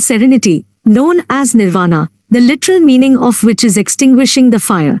and serenity, known as nirvana, the literal meaning of which is extinguishing the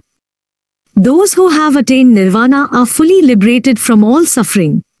fire. Those who have attained nirvana are fully liberated from all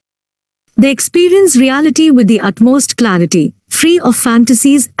suffering. They experience reality with the utmost clarity, free of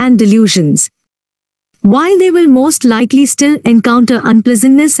fantasies and delusions. While they will most likely still encounter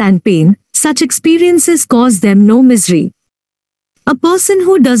unpleasantness and pain, such experiences cause them no misery. A person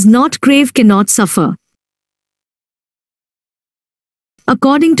who does not crave cannot suffer.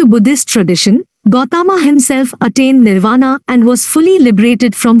 According to Buddhist tradition, Gautama himself attained nirvana and was fully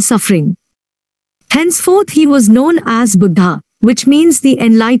liberated from suffering. Henceforth he was known as Buddha, which means the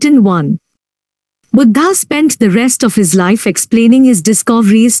enlightened one. Buddha spent the rest of his life explaining his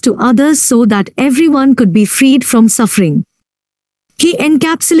discoveries to others so that everyone could be freed from suffering. He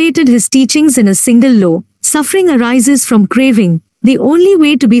encapsulated his teachings in a single law: suffering arises from craving. The only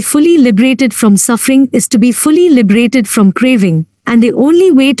way to be fully liberated from suffering is to be fully liberated from craving, and the only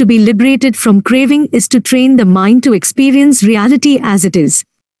way to be liberated from craving is to train the mind to experience reality as it is.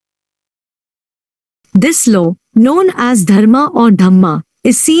 This law, known as dharma or dhamma,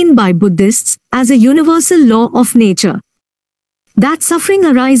 is seen by Buddhists as a universal law of nature. That suffering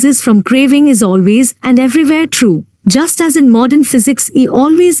arises from craving is always and everywhere true, just as in modern physics E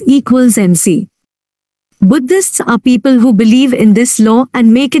always equals mc. Buddhists are people who believe in this law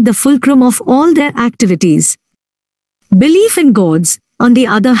and make it the fulcrum of all their activities. Belief in gods, on the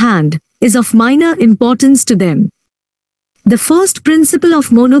other hand, is of minor importance to them. The first principle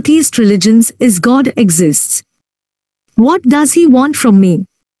of monotheist religions is God exists. What does he want from me?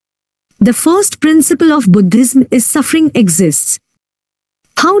 The first principle of Buddhism is suffering exists.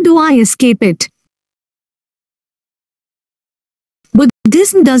 How do I escape it?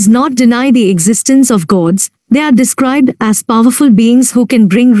 Buddhism does not deny the existence of gods. They are described as powerful beings who can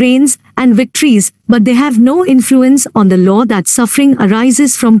bring rains and victories, but they have no influence on the law that suffering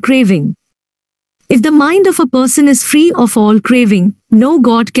arises from craving. If the mind of a person is free of all craving, no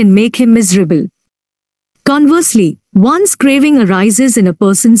god can make him miserable. Conversely, once craving arises in a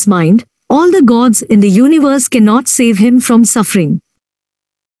person's mind, all the gods in the universe cannot save him from suffering.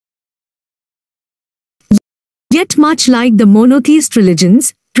 Yet much like the monotheist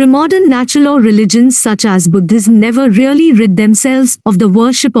religions, premodern natural law religions such as Buddhism never really rid themselves of the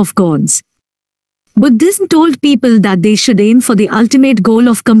worship of gods. Buddhism told people that they should aim for the ultimate goal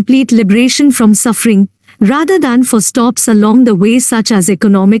of complete liberation from suffering, rather than for stops along the way such as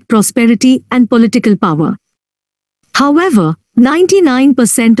economic prosperity and political power. However,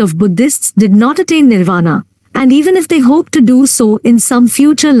 99% of Buddhists did not attain nirvana, and even if they hoped to do so in some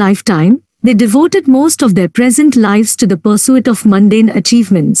future lifetime, they devoted most of their present lives to the pursuit of mundane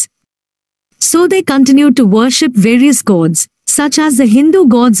achievements. So they continued to worship various gods, such as the Hindu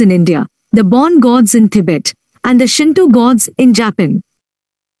gods in India, the Bon gods in Tibet, and the Shinto gods in Japan.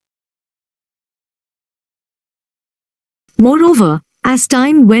 Moreover, as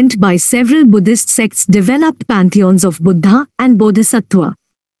time went by, several Buddhist sects developed pantheons of Buddha and Bodhisattva.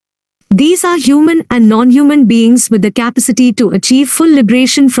 These are human and non-human beings with the capacity to achieve full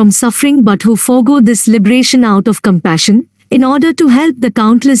liberation from suffering but who forego this liberation out of compassion, in order to help the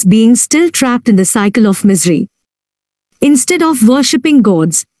countless beings still trapped in the cycle of misery. Instead of worshipping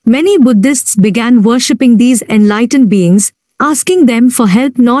gods, many Buddhists began worshipping these enlightened beings, asking them for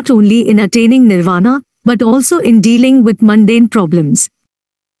help not only in attaining nirvana, but also in dealing with mundane problems.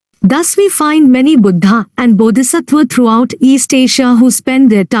 Thus we find many Buddha and Bodhisattva throughout East Asia who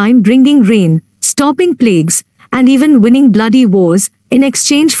spend their time bringing rain, stopping plagues, and even winning bloody wars, in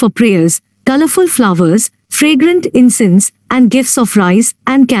exchange for prayers, colorful flowers, fragrant incense, and gifts of rice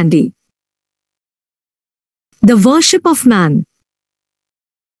and candy. The worship of man.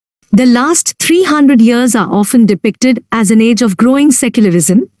 The last 300 years are often depicted as an age of growing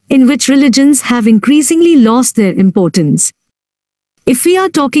secularism, in which religions have increasingly lost their importance. If we are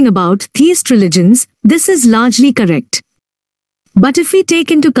talking about theist religions, this is largely correct. But if we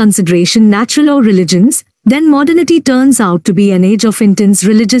take into consideration natural law religions, then modernity turns out to be an age of intense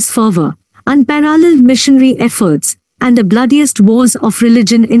religious fervor, unparalleled missionary efforts, and the bloodiest wars of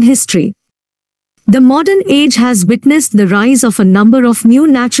religion in history. The modern age has witnessed the rise of a number of new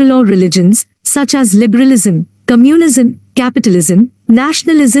natural law religions, such as liberalism, communism, capitalism,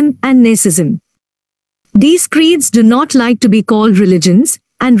 nationalism, and Nazism. These creeds do not like to be called religions,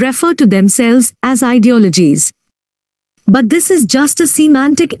 and refer to themselves as ideologies. But this is just a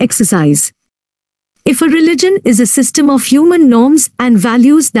semantic exercise. If a religion is a system of human norms and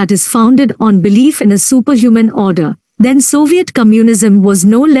values that is founded on belief in a superhuman order, then Soviet communism was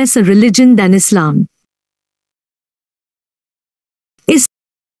no less a religion than Islam.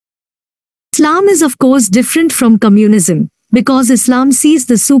 Islam is of course different from communism, because Islam sees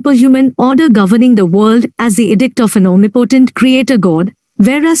the superhuman order governing the world as the edict of an omnipotent creator God,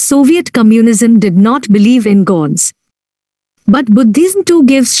 whereas Soviet communism did not believe in gods. But Buddhism too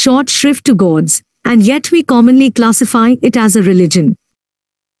gives short shrift to gods, and yet we commonly classify it as a religion.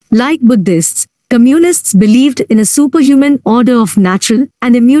 Like Buddhists, communists believed in a superhuman order of natural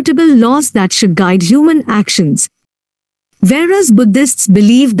and immutable laws that should guide human actions. Whereas Buddhists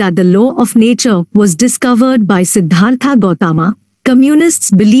believe that the law of nature was discovered by Siddhartha Gautama,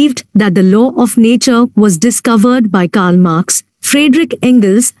 communists believed that the law of nature was discovered by Karl Marx, Friedrich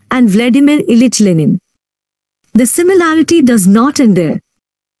Engels, and Vladimir Ilyich Lenin. The similarity does not end there.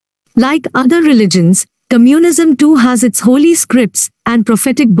 Like other religions, communism too has its holy scripts and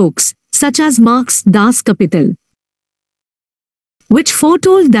prophetic books, such as Marx' Das Kapital, which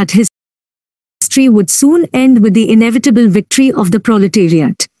foretold that history would soon end with the inevitable victory of the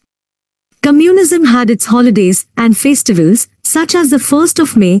proletariat. Communism had its holidays and festivals, such as the 1st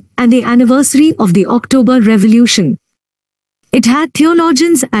of May and the anniversary of the October Revolution. It had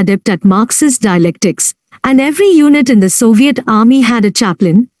theologians adept at Marxist dialectics, and every unit in the Soviet army had a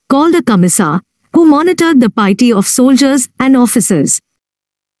chaplain, called a commissar, who monitored the piety of soldiers and officers.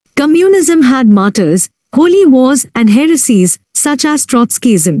 Communism had martyrs, holy wars and heresies, such as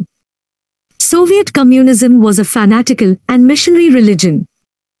Trotskyism. Soviet communism was a fanatical and missionary religion.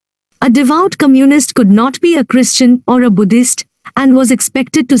 A devout communist could not be a Christian or a Buddhist, and was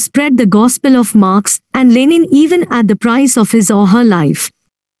expected to spread the gospel of Marx and Lenin even at the price of his or her life.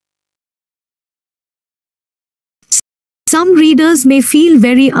 Some readers may feel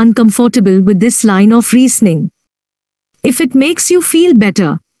very uncomfortable with this line of reasoning. If it makes you feel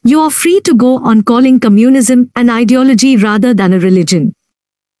better, you are free to go on calling communism an ideology rather than a religion.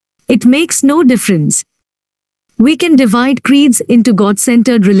 It makes no difference. We can divide creeds into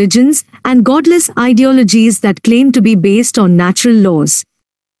God-centered religions and godless ideologies that claim to be based on natural laws.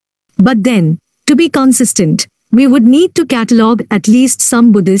 But then, to be consistent, we would need to catalogue at least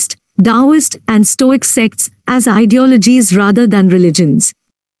some Buddhist, Taoist and Stoic sects as ideologies rather than religions.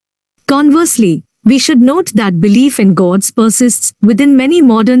 Conversely, we should note that belief in gods persists within many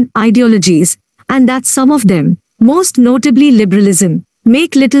modern ideologies, and that some of them, most notably liberalism,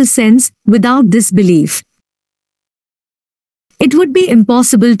 make little sense without this belief. It would be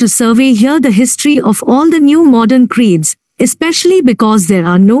impossible to survey here the history of all the new modern creeds, especially because there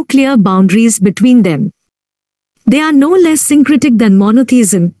are no clear boundaries between them. They are no less syncretic than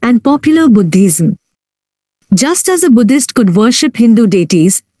monotheism and popular Buddhism. Just as a Buddhist could worship Hindu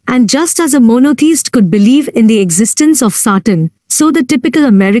deities, and just as a monotheist could believe in the existence of Satan, so the typical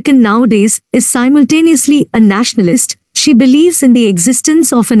American nowadays is simultaneously a nationalist. She believes in the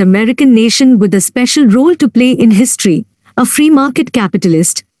existence of an American nation with a special role to play in history. A free market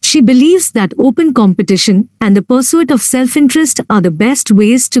capitalist, she believes that open competition and the pursuit of self-interest are the best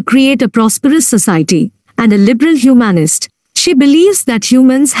ways to create a prosperous society. And a liberal humanist, she believes that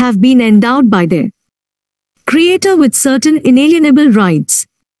humans have been endowed by their Creator with certain inalienable rights.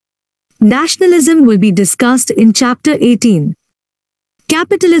 Nationalism will be discussed in Chapter 18.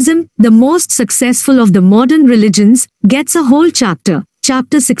 Capitalism, the most successful of the modern religions, gets a whole chapter,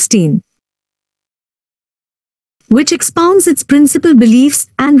 Chapter 16. Which expounds its principal beliefs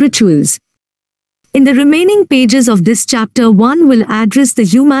and rituals. In the remaining pages of this chapter, one will address the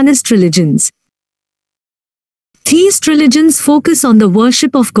humanist religions. Theist religions focus on the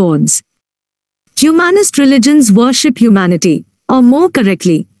worship of gods. Humanist religions worship humanity, or more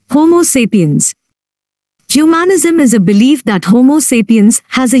correctly, Homo sapiens. Humanism is a belief that Homo sapiens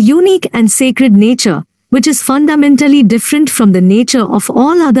has a unique and sacred nature, which is fundamentally different from the nature of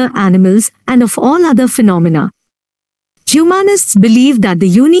all other animals and of all other phenomena. Humanists believe that the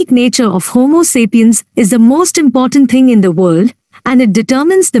unique nature of Homo sapiens is the most important thing in the world, and it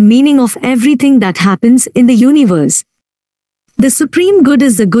determines the meaning of everything that happens in the universe. The supreme good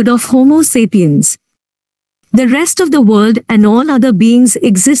is the good of Homo sapiens. The rest of the world and all other beings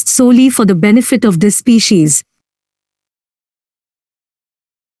exist solely for the benefit of this species.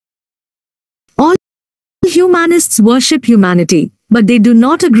 All humanists worship humanity, but they do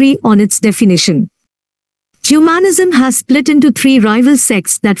not agree on its definition. Humanism has split into three rival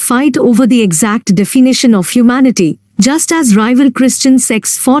sects that fight over the exact definition of humanity, just as rival Christian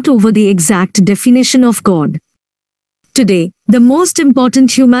sects fought over the exact definition of God. Today, the most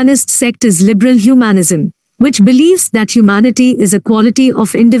important humanist sect is liberal humanism, which believes that humanity is a quality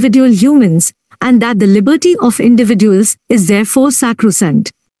of individual humans, and that the liberty of individuals is therefore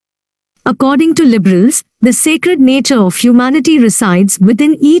sacrosanct. According to liberals, the sacred nature of humanity resides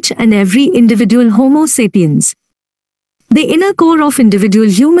within each and every individual Homo sapiens. The inner core of individual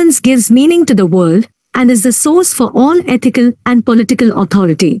humans gives meaning to the world, and is the source for all ethical and political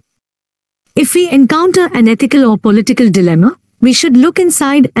authority. If we encounter an ethical or political dilemma, we should look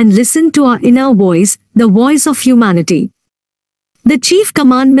inside and listen to our inner voice, the voice of humanity. The chief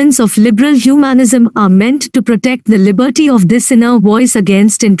commandments of liberal humanism are meant to protect the liberty of this inner voice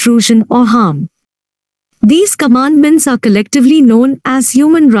against intrusion or harm. These commandments are collectively known as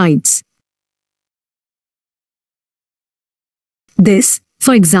human rights. This,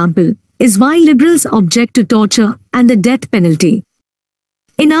 for example, is why liberals object to torture and the death penalty.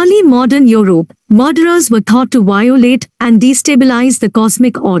 In early modern Europe, murderers were thought to violate and destabilize the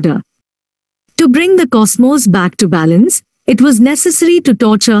cosmic order. To bring the cosmos back to balance, it was necessary to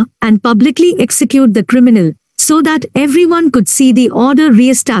torture and publicly execute the criminal so that everyone could see the order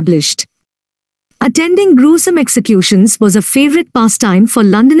re-established. Attending gruesome executions was a favorite pastime for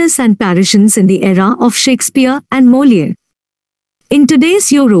Londoners and Parisians in the era of Shakespeare and Molière. In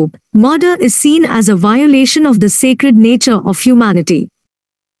today's Europe, murder is seen as a violation of the sacred nature of humanity.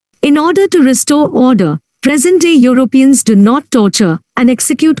 In order to restore order, present-day Europeans do not torture and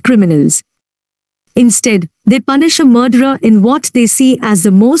execute criminals. Instead, they punish a murderer in what they see as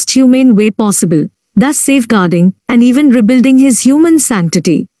the most humane way possible, thus safeguarding and even rebuilding his human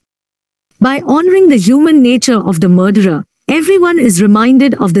sanctity. By honoring the human nature of the murderer, everyone is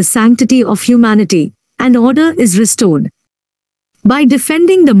reminded of the sanctity of humanity, and order is restored. By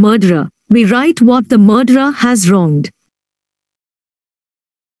defending the murderer, we right what the murderer has wronged.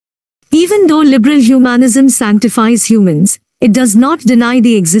 Even though liberal humanism sanctifies humans, it does not deny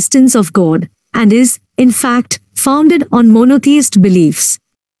the existence of God, and is, in fact, founded on monotheist beliefs.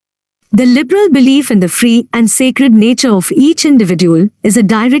 The liberal belief in the free and sacred nature of each individual is a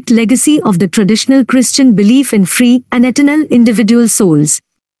direct legacy of the traditional Christian belief in free and eternal individual souls.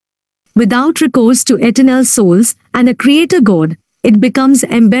 Without recourse to eternal souls and a creator God, it becomes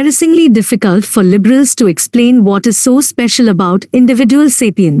embarrassingly difficult for liberals to explain what is so special about individual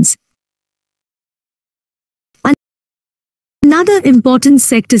sapiens. Another important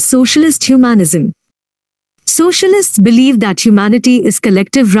sect is socialist humanism. Socialists believe that humanity is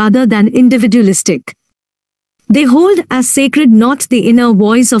collective rather than individualistic. They hold as sacred not the inner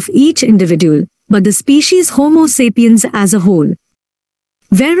voice of each individual, but the species Homo sapiens as a whole.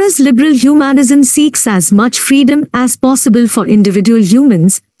 Whereas liberal humanism seeks as much freedom as possible for individual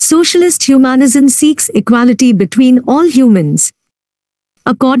humans, socialist humanism seeks equality between all humans.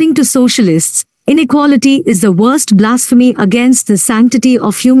 According to socialists, inequality is the worst blasphemy against the sanctity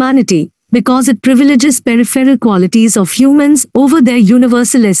of humanity, because it privileges peripheral qualities of humans over their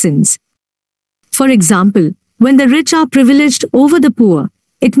universal essence. For example, when the rich are privileged over the poor,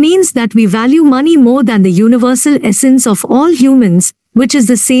 it means that we value money more than the universal essence of all humans, which is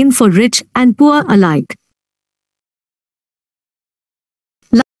the same for rich and poor alike.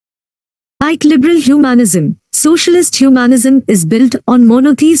 Like liberal humanism, socialist humanism is built on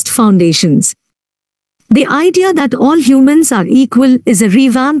monotheist foundations. The idea that all humans are equal is a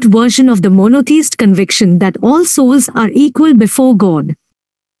revamped version of the monotheist conviction that all souls are equal before God.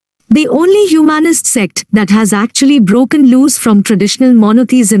 The only humanist sect that has actually broken loose from traditional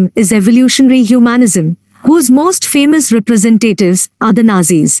monotheism is evolutionary humanism, whose most famous representatives are the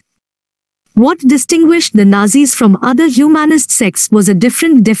Nazis. What distinguished the Nazis from other humanist sects was a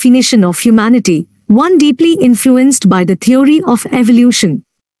different definition of humanity, one deeply influenced by the theory of evolution.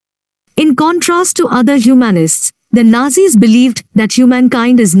 In contrast to other humanists, the Nazis believed that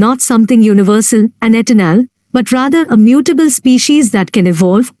humankind is not something universal and eternal, but rather a mutable species that can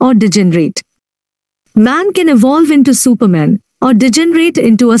evolve or degenerate. Man can evolve into Superman, or degenerate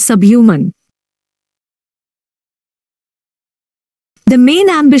into a subhuman. The main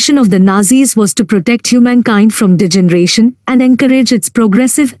ambition of the Nazis was to protect humankind from degeneration and encourage its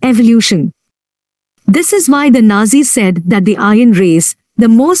progressive evolution. This is why the Nazis said that the Aryan race, the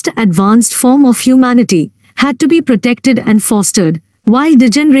most advanced form of humanity, had to be protected and fostered, while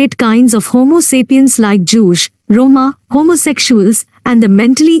degenerate kinds of Homo sapiens like Jews, Roma, homosexuals, and the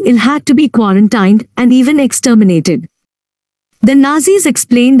mentally ill had to be quarantined and even exterminated. The Nazis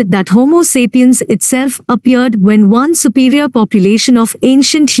explained that Homo sapiens itself appeared when one superior population of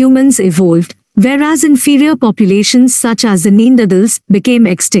ancient humans evolved, whereas inferior populations such as the Neanderthals became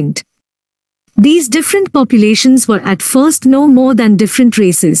extinct. These different populations were at first no more than different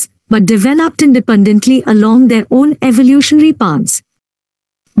races, but developed independently along their own evolutionary paths.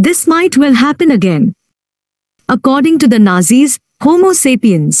 This might well happen again. According to the Nazis, Homo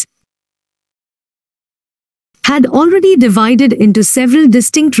sapiens had already divided into several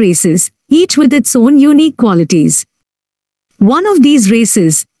distinct races, each with its own unique qualities. One of these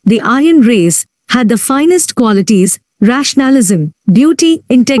races, the Aryan race, had the finest qualities: rationalism, beauty,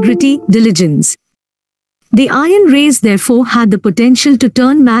 integrity, diligence. The Aryan race therefore had the potential to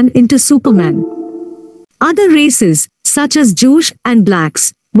turn man into Superman. Other races, such as Jews and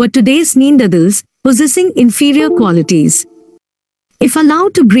blacks, were today's Neanderthals, possessing inferior qualities. If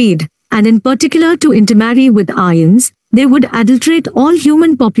allowed to breed, and in particular to intermarry with Aryans, they would adulterate all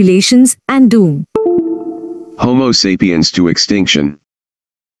human populations and doom Homo sapiens to extinction.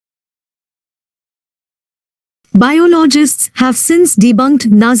 Biologists have since debunked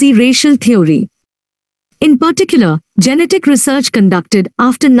Nazi racial theory. In particular, genetic research conducted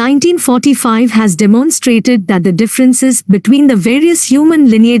after 1945 has demonstrated that the differences between the various human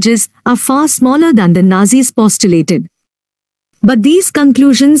lineages are far smaller than the Nazis postulated. But these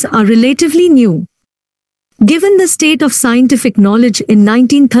conclusions are relatively new. Given the state of scientific knowledge in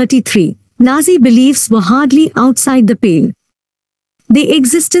 1933, Nazi beliefs were hardly outside the pale. The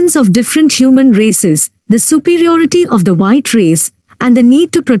existence of different human races, the superiority of the white race, and the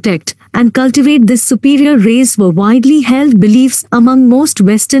need to protect and cultivate this superior race were widely held beliefs among most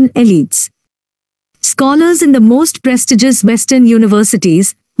Western elites. Scholars in the most prestigious Western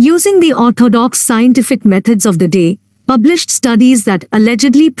universities, using the orthodox scientific methods of the day, published studies that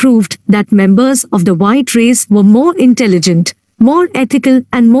allegedly proved that members of the white race were more intelligent, more ethical,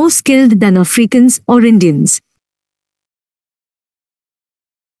 and more skilled than Africans or Indians.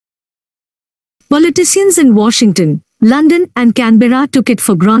 Politicians in Washington, London, and Canberra took it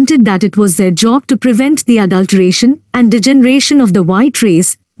for granted that it was their job to prevent the adulteration and degeneration of the white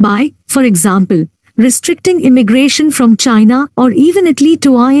race by, for example, restricting immigration from China or even Italy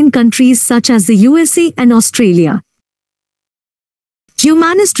to iron countries such as the USA and Australia.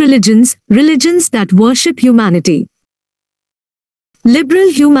 Humanist religions, religions that worship humanity. Liberal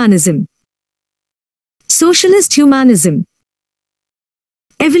humanism. Socialist humanism.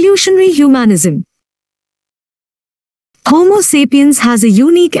 Evolutionary humanism. Homo sapiens has a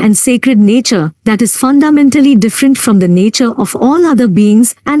unique and sacred nature that is fundamentally different from the nature of all other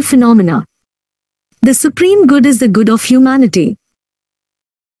beings and phenomena. The supreme good is the good of humanity.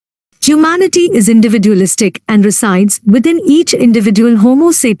 Humanity is individualistic and resides within each individual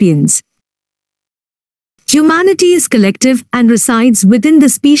Homo sapiens. Humanity is collective and resides within the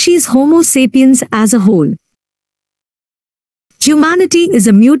species Homo sapiens as a whole. Humanity is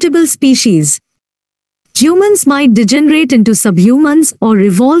a mutable species. Humans might degenerate into subhumans or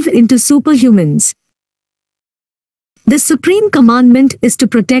evolve into superhumans. The supreme commandment is to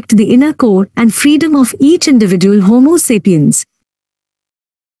protect the inner core and freedom of each individual Homo sapiens.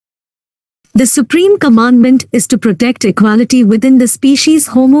 The supreme commandment is to protect equality within the species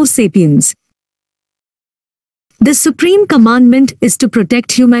Homo sapiens. The supreme commandment is to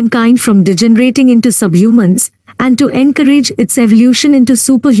protect humankind from degenerating into subhumans and to encourage its evolution into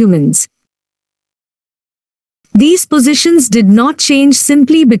superhumans. These positions did not change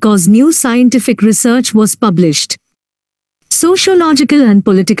simply because new scientific research was published. Sociological and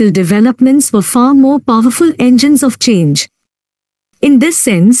political developments were far more powerful engines of change. In this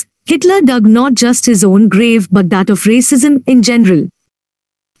sense, Hitler dug not just his own grave but that of racism in general.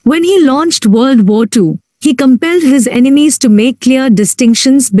 When he launched World War II, he compelled his enemies to make clear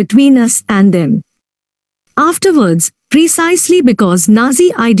distinctions between us and them. Afterwards, precisely because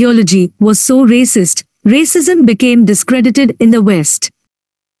Nazi ideology was so racist, racism became discredited in the West.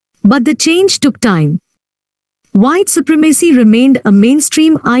 But the change took time. White supremacy remained a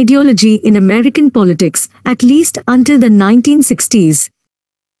mainstream ideology in American politics, at least until the 1960s.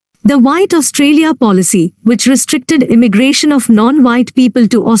 The White Australia policy, which restricted immigration of non-white people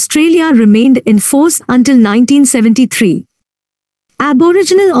to Australia, remained in force until 1973.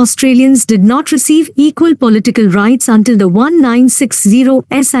 Aboriginal Australians did not receive equal political rights until the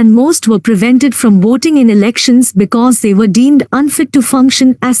 1960s, and most were prevented from voting in elections because they were deemed unfit to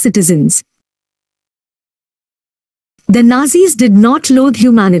function as citizens. The Nazis did not loathe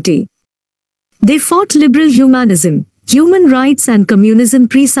humanity. They fought liberal humanism, human rights and communism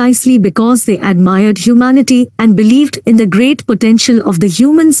precisely because they admired humanity and believed in the great potential of the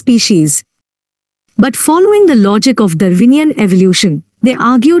human species. But following the logic of Darwinian evolution, they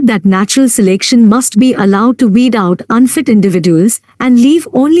argued that natural selection must be allowed to weed out unfit individuals and leave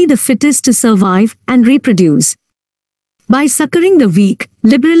only the fittest to survive and reproduce. By succoring the weak,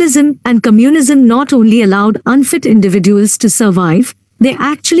 liberalism and communism not only allowed unfit individuals to survive, they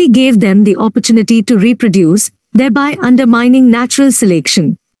actually gave them the opportunity to reproduce, thereby undermining natural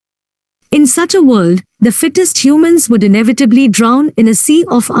selection. In such a world, the fittest humans would inevitably drown in a sea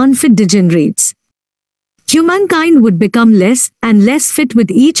of unfit degenerates. Humankind would become less and less fit with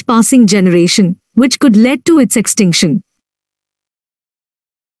each passing generation, which could lead to its extinction.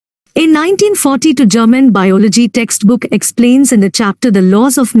 In 1942, German biology textbook explains in the chapter The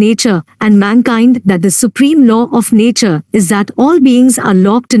Laws of Nature and Mankind that the supreme law of nature is that all beings are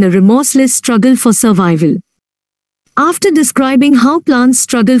locked in a remorseless struggle for survival. After describing how plants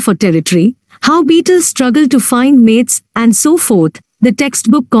struggle for territory, how beetles struggle to find mates, and so forth, the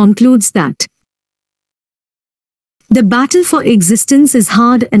textbook concludes that the battle for existence is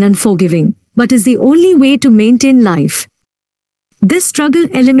hard and unforgiving, but is the only way to maintain life. This struggle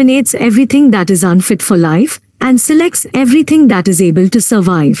eliminates everything that is unfit for life, and selects everything that is able to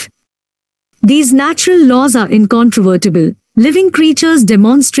survive. These natural laws are incontrovertible. Living creatures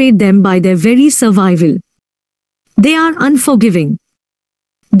demonstrate them by their very survival. They are unforgiving.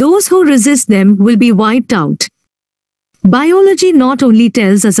 Those who resist them will be wiped out. Biology not only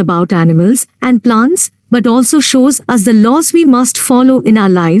tells us about animals and plants, but also shows us the laws we must follow in our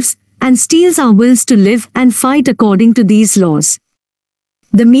lives, and steels our wills to live and fight according to these laws.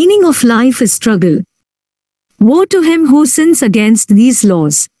 The meaning of life is struggle. Woe to him who sins against these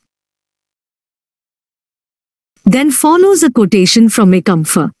laws. Then follows a quotation from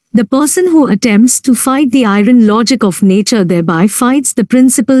Comfort. The person who attempts to fight the iron logic of nature thereby fights the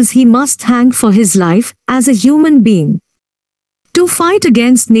principles he must hang for his life as a human being. To fight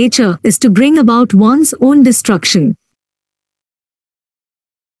against nature is to bring about one's own destruction.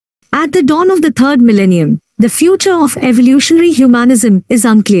 At the dawn of the third millennium, the future of evolutionary humanism is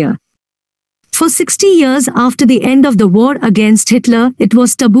unclear. For 60 years after the end of the war against Hitler, it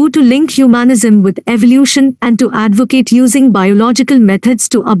was taboo to link humanism with evolution and to advocate using biological methods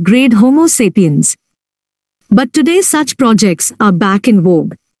to upgrade Homo sapiens. But today such projects are back in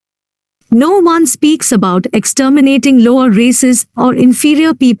vogue. No one speaks about exterminating lower races or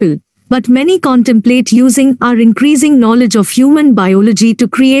inferior people, but many contemplate using our increasing knowledge of human biology to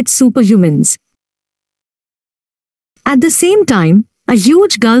create superhumans. At the same time, a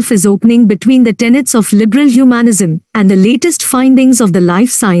huge gulf is opening between the tenets of liberal humanism and the latest findings of the life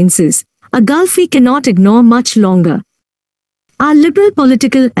sciences, a gulf we cannot ignore much longer. Our liberal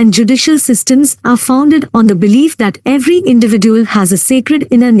political and judicial systems are founded on the belief that every individual has a sacred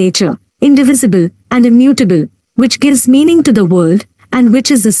inner nature, indivisible and immutable, which gives meaning to the world, and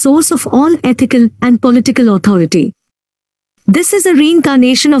which is the source of all ethical and political authority. This is a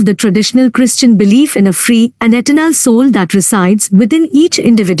reincarnation of the traditional Christian belief in a free and eternal soul that resides within each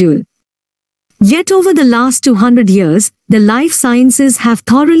individual. Yet over the last 200 years, the life sciences have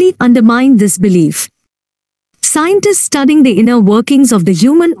thoroughly undermined this belief. Scientists studying the inner workings of the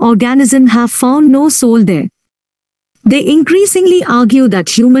human organism have found no soul there. They increasingly argue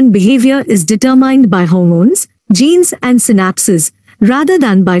that human behavior is determined by hormones, genes and synapses, rather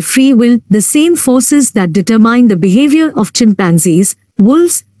than by free will, the same forces that determine the behavior of chimpanzees,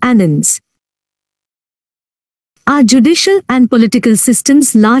 wolves, and ants. Our judicial and political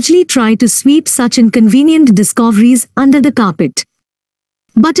systems largely try to sweep such inconvenient discoveries under the carpet.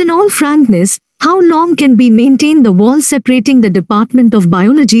 But in all frankness, how long can we maintain the wall separating the Department of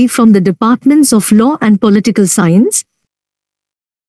Biology from the departments of law and political science?